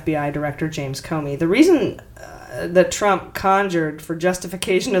of the FBI Director James Comey. The reason that Trump conjured for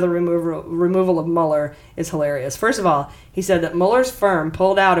justification of the removal of Mueller is hilarious. First of all, he said that Mueller's firm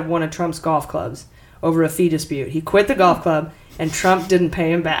pulled out of one of Trump's golf clubs over a fee dispute. He quit the golf club, and Trump didn't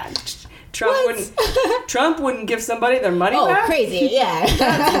pay him back. Trump wouldn't give somebody their money back? Oh, crazy, yeah.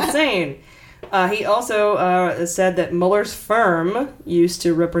 That's insane. He also said that Mueller's firm used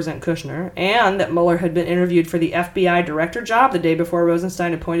to represent Kushner, and that Mueller had been interviewed for the FBI director job the day before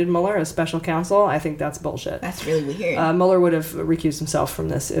Rosenstein appointed Mueller as special counsel. I think that's bullshit. That's really weird. Mueller would have recused himself from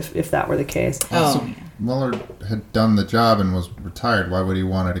this if that were the case. So Mueller had done the job and was retired. Why would he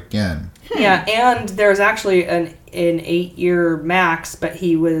want it again? Yeah, and there's actually an 8-year max, but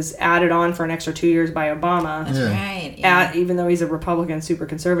he was added on for an extra 2 years by Obama. That's right. Yeah. Even though he's a Republican, super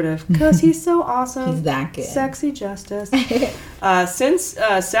conservative, because he's so awesome. He's that good. Sexy justice. Since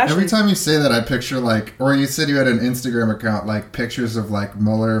Sessions... Every time you say that, I picture or you said you had an Instagram account, pictures of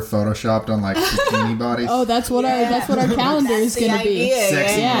Mueller photoshopped on bikini bodies. Oh, that's what our calendar is going to be.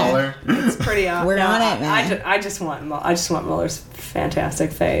 Sexy Mueller. It's pretty awesome. We're on it, man. I just want Mueller's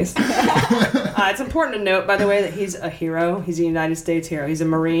fantastic face. It's important to note, by the way, that he's a hero. He's a United States hero. He's a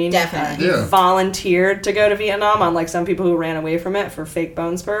Marine. Definitely. He volunteered to go to Vietnam, unlike some people who ran away from it for fake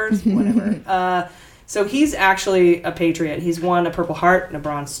bone spurs. Whatever. So he's actually a patriot. He's won a Purple Heart and a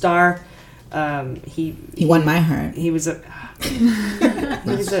Bronze Star. He won my heart. He was his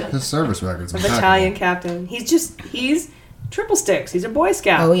service record's a battalion captain. He's triple sticks. He's a Boy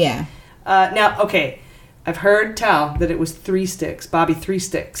Scout. Oh, yeah. Now, okay, I've heard tell that it was 3 sticks. Bobby 3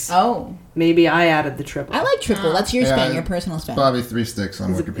 sticks. Oh. Maybe I added the triple. I like triple. That's your spin, your personal spin. Bobby 3 sticks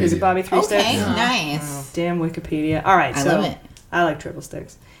on Wikipedia. Is it Bobby 3 sticks? Okay, nice. Oh, damn Wikipedia. All right, I love it. I like triple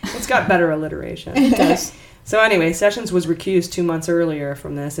sticks. It's got better alliteration. It does. So anyway, Sessions was recused 2 months earlier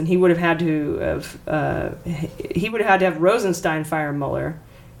from this, and he would have had to have Rosenstein fire Mueller,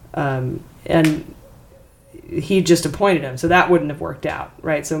 and he just appointed him, so that wouldn't have worked out,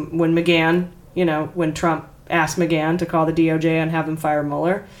 right? So when when Trump asked McGahn to call the DOJ and have them fire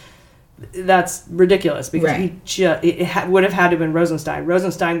Mueller, that's ridiculous because it would have had to have been Rosenstein.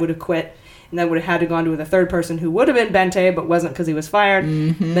 Rosenstein would have quit, and then would have had to go on to the third person who would have been Bente, but wasn't because he was fired.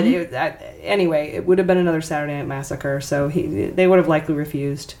 But anyway, it would have been another Saturday Night Massacre, so they would have likely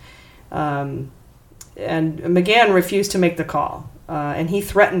refused. And McGahn refused to make the call, and he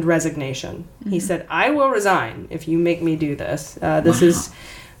threatened resignation. He said, "I will resign if you make me do this." This is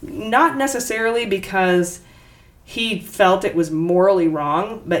not necessarily because he felt it was morally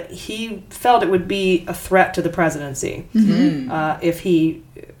wrong, but he felt it would be a threat to the presidency if he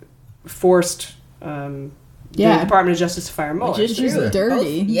forced the Department of Justice to fire Mueller. Which is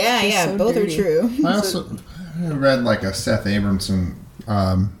dirty. Both are true. I also read like a Seth Abramson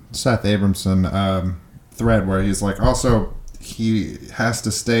thread where he's like, also he has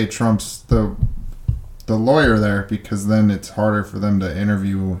to stay Trump's the lawyer there because then it's harder for them to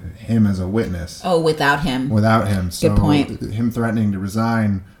interview him as a witness. Oh, without him. So good point. Him threatening to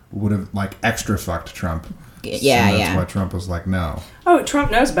resign would have like extra fucked Trump. That's why Trump was like, no. Oh, Trump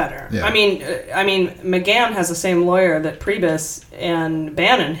knows better. Yeah. I mean, McGahn has the same lawyer that Priebus and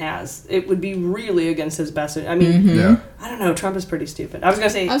Bannon has. It would be really against his best. I mean, I don't know. Trump is pretty stupid. I was going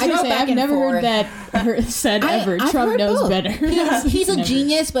to say, I've never heard that said ever. Trump knows better. He's a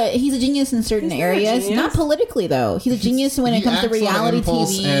genius, but he's a genius in certain areas. Not politically, though. He's a genius when it comes to reality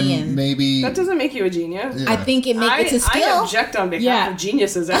TV. And maybe that doesn't make you a genius. I think it's a skill. I object on behalf of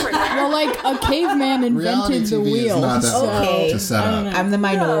geniuses everywhere. Well, like a caveman invented the wheel. Okay. To set up. I'm the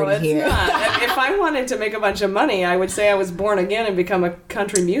minority here. If I wanted to make a bunch of money, I would say I was born again and become a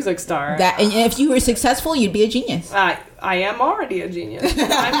country music star. And if you were successful, you'd be a genius. I am already a genius.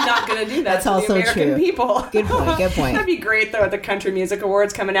 I'm not going to do that That's to also the American true. people. Good point. That'd be great, though, at the Country Music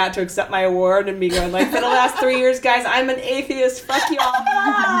Awards coming out to accept my award and be going like, for the last 3 years, guys, I'm an atheist. Fuck y'all.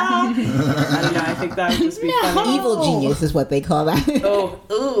 I don't know. I think that would just be funny. Evil genius is what they call that.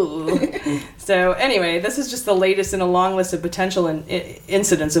 Ooh. So anyway, this is just the latest in a long list of potential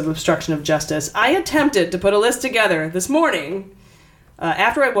incidents of obstruction of justice. I attempted to put a list together this morning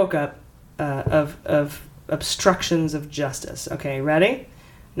after I woke up of obstructions of justice. Okay, ready?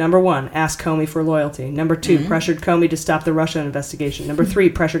 Number 1, asked Comey for loyalty. Number 2, pressured Comey to stop the Russia investigation. Number 3,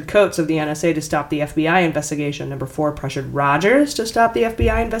 pressured Coates of the NSA to stop the FBI investigation. Number 4, pressured Rogers to stop the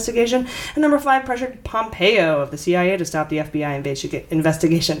FBI investigation. And number 5, pressured Pompeo of the CIA to stop the FBI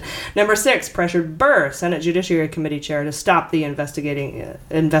investigation. Number 6, pressured Burr, Senate Judiciary Committee chair, to stop the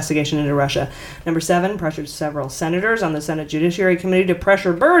investigation into Russia. Number 7, pressured several senators on the Senate Judiciary Committee to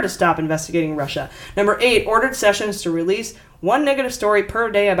pressure Burr to stop investigating Russia. Number 8, ordered Sessions to release 1 negative story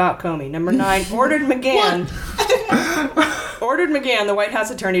per day about Comey. Number 9, ordered McGahn, the White House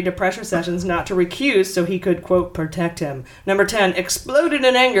attorney, to pressure Sessions not to recuse so he could, quote, protect him. Number 10, exploded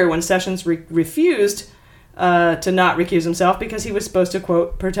in anger when Sessions refused to not recuse himself because he was supposed to,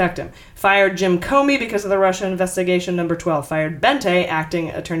 quote, protect him. Fired Jim Comey because of the Russia investigation. Number 12, fired Bente, acting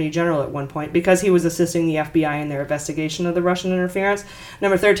attorney general at one point, because he was assisting the FBI in their investigation of the Russian interference.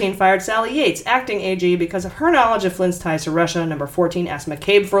 Number 13, fired Sally Yates, acting AG, because of her knowledge of Flynn's ties to Russia. Number 14, asked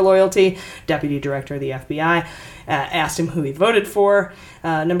McCabe for loyalty, deputy director of the FBI. Asked him who he voted for.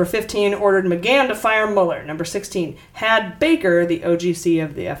 Number 15, ordered McGahn to fire Mueller. Number 16, had Baker, the OGC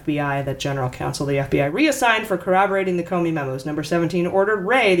of the FBI, the general counsel of the FBI, reassigned for corroborating the Comey memos. Number 17, ordered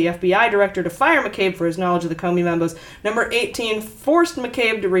Wray, the FBI director, to fire McCabe for his knowledge of the Comey memos. Number 18, forced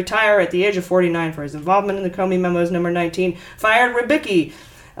McCabe to retire at the age of 49 for his involvement in the Comey memos. Number 19, fired Rybicki.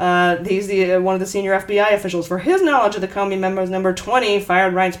 He's one of the senior FBI officials for his knowledge of the Comey memos. Number 20,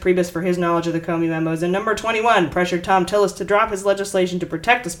 fired Reince Priebus for his knowledge of the Comey memos. And number 21, pressured Tom Tillis to drop his legislation to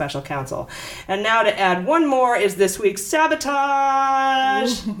protect the special counsel. And now to add one more is this week's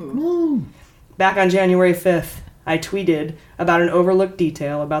sabotage. Back on January 5th, I tweeted about an overlooked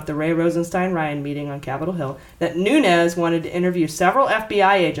detail about the Ray Rosenstein-Ryan meeting on Capitol Hill that Nunes wanted to interview several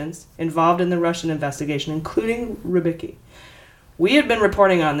FBI agents involved in the Russian investigation, including Rybicki. We had been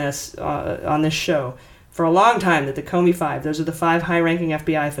reporting on this show for a long time that the Comey Five, those are the 5 high-ranking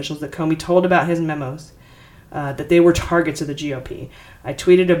FBI officials that Comey told about his memos, that they were targets of the GOP. I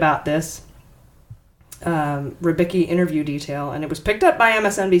tweeted about this Rybicki interview detail, and it was picked up by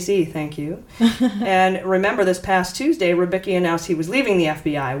MSNBC, thank you. And remember, this past Tuesday, Rybicki announced he was leaving the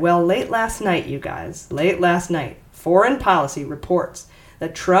FBI. Well, late last night, Foreign Policy reports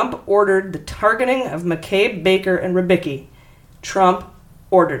that Trump ordered the targeting of McCabe, Baker, and Rybicki. Trump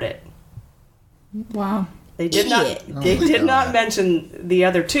ordered it. Wow. They did not mention the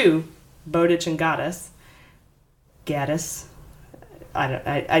other 2, Bowditch and Gaddis.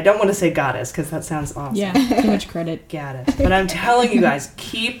 I don't want to say Gaddis because that sounds awesome. Yeah, too much credit. Gaddis. But I'm telling you guys,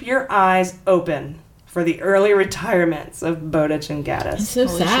 keep your eyes open for the early retirements of Bowditch and Gaddis. It's so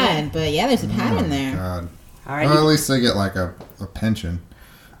sad, but yeah, there's a pattern there. God. All right. Well, at least they get like a pension.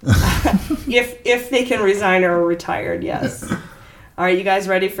 If they can resign or are retired, yes. All right, you guys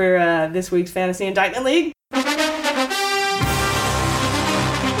ready for this week's Fantasy Indictment League?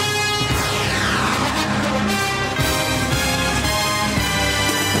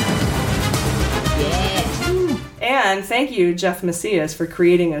 And And thank you, Jeff Macias, for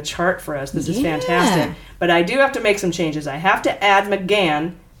creating a chart for us. This is fantastic. But I do have to make some changes. I have to add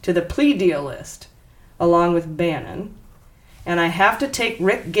McGahn to the plea deal list, along with Bannon. And I have to take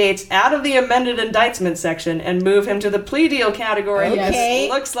Rick Gates out of the amended indictment section and move him to the plea deal category. Okay.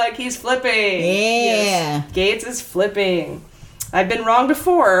 It looks like he's flipping. Yeah. Yes, Gates is flipping. I've been wrong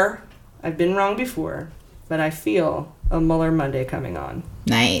before, but I feel a Mueller Monday coming on.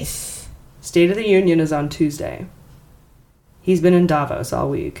 Nice. State of the Union is on Tuesday. He's been in Davos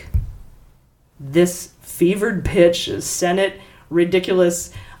all week. This fevered pitch, Senate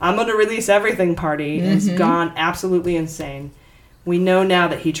ridiculous, I'm going to release everything party has gone absolutely insane. We know now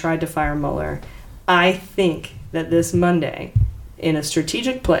that he tried to fire Mueller. I think that this Monday, in a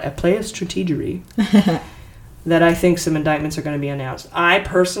strategic play of strategery, that I think some indictments are going to be announced. I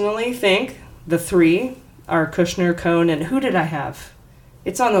personally think the three are Kushner, Cohn, and who did I have?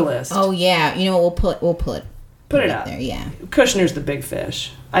 It's on the list. Oh yeah, you know what? We'll put it up there. Yeah, Kushner's the big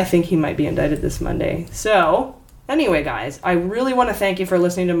fish. I think he might be indicted this Monday. So anyway, guys, I really want to thank you for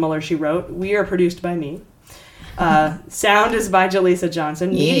listening to Mueller, She Wrote. We are produced by me. Sound is by Jaleesa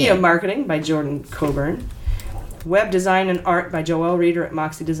Johnson. Media marketing by Jordan Coburn. Web design and art by Joelle Reeder at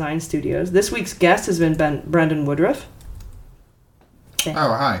Moxie Design Studios. This week's guest has been Brendan Woodruff.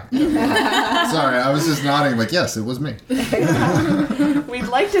 Oh, hi. Sorry, I was just nodding like, yes, it was me. We'd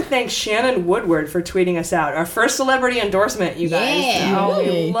like to thank Shannon Woodward for tweeting us out. Our first celebrity endorsement, you guys. Yeah.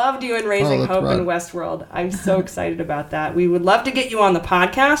 We loved you in Raising Hope in Westworld. I'm so excited about that. We would love to get you on the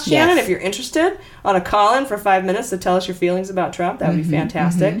podcast, Shannon, if you're interested, on a call-in for 5 minutes to tell us your feelings about Trump. That would be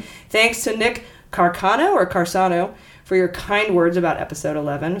fantastic. Thanks to Nick Carsano for your kind words about episode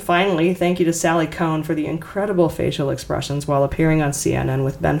 11. Finally, thank you to Sally Cohn for the incredible facial expressions while appearing on CNN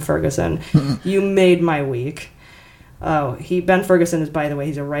with Ben Ferguson. You made my week. Oh, Ben Ferguson is, by the way,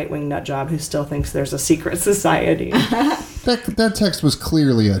 he's a right-wing nutjob who still thinks there's a secret society. That text was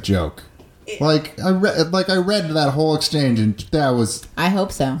clearly a joke. I read that whole exchange, and that was... I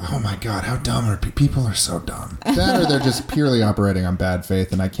hope so. Oh my god, how dumb are people? Are so dumb. That or they're just purely operating on bad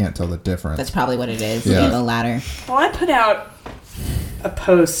faith, and I can't tell the difference. That's probably what it is. Yeah. The latter. Well, I put out a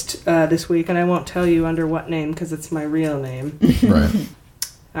post this week, and I won't tell you under what name because it's my real name. Right.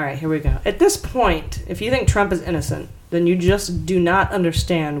 All right, here we go. At this point, if you think Trump is innocent, then you just do not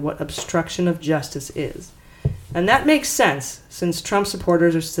understand what obstruction of justice is. And that makes sense, since Trump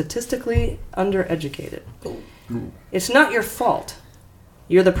supporters are statistically undereducated. It's not your fault.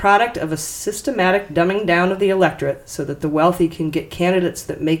 You're the product of a systematic dumbing down of the electorate so that the wealthy can get candidates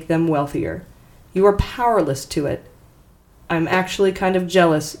that make them wealthier. You are powerless to it. I'm actually kind of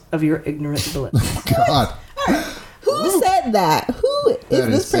jealous of your ignorant bliss. Oh, God. Who said that? Who is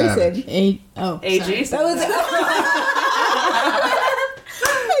this person? AG. That was.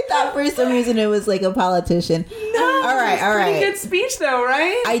 I thought for some reason it was like a politician. No. All right. Pretty good speech, though,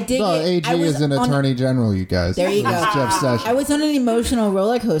 right? I did. No, AG is an attorney general, you guys. There you go. Jeff Sessions. I was on an emotional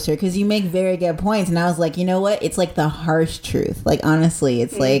roller coaster because you make very good points, and I was like, you know what? It's like the harsh truth. Like honestly,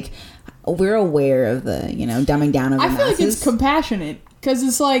 it's like we're aware of the dumbing down of the I feel masses. like it's compassionate because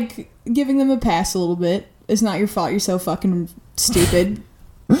it's like giving them a pass a little bit. It's not your fault. You're so fucking stupid.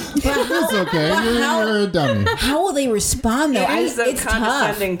 It's okay. You're a dummy. How will they respond though? It is some it's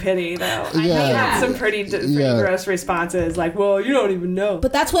condescending pity, though. I had some pretty gross responses, like, "Well, you don't even know."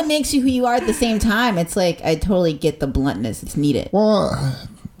 But that's what makes you who you are at the same time. It's like I totally get the bluntness. It's needed. Well,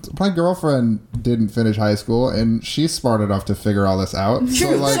 my girlfriend didn't finish high school, and she's smart enough to figure all this out.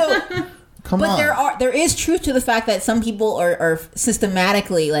 True. Come on. There is truth to the fact that some people are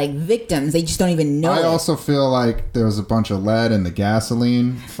systematically like victims. They just don't even know. I also feel like there was a bunch of lead in the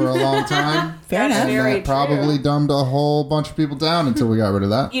gasoline for a long time. Fair enough. And that probably dumbed a whole bunch of people down until we got rid of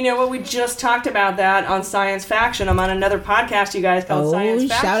that. You know what? We just talked about that on Science Faction. I'm on another podcast, you guys, called Science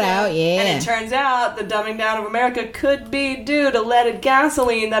Faction. Shout out, yeah. And it turns out the dumbing down of America could be due to leaded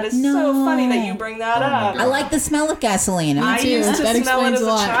gasoline. That is so funny that you bring that up. I like the smell of gasoline. I used to smell it as a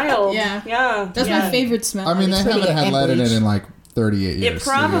child. Yeah. That's my favorite smell. I mean, they haven't had lead in it in like 38 years. It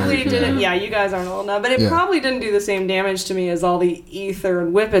probably didn't. Yeah, you guys aren't old enough, but it probably didn't do the same damage to me as all the ether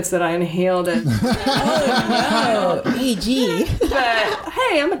and whippets that I inhaled. Oh no, AG. But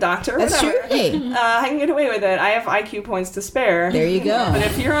hey, I'm a doctor. That's whatever. true. Hey, I can get away with it. I have IQ points to spare. There you go. But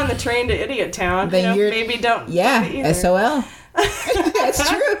if you're on the train to Idiot Town, then maybe don't. Yeah, SOL. That's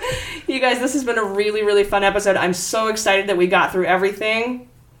true. You guys, this has been a really, really fun episode. I'm so excited that we got through everything.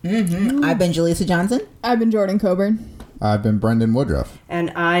 Mm-hmm. I've been Jaleesa Johnson. I've been Jordan Coburn. I've been Brendan Woodruff.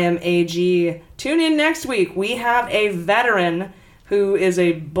 And I am AG. Tune in next week. We have a veteran who is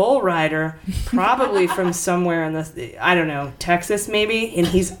a bull rider, probably from somewhere in I don't know, Texas maybe. And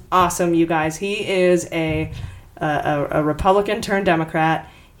he's awesome, you guys. He is a a Republican turned Democrat.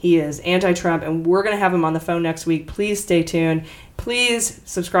 He is anti-Trump, and we're going to have him on the phone next week. Please stay tuned. Please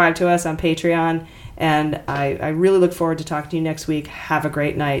subscribe to us on Patreon, and I really look forward to talking to you next week. Have a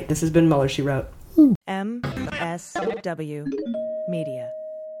great night. This has been Mueller, She Wrote. MSW Media.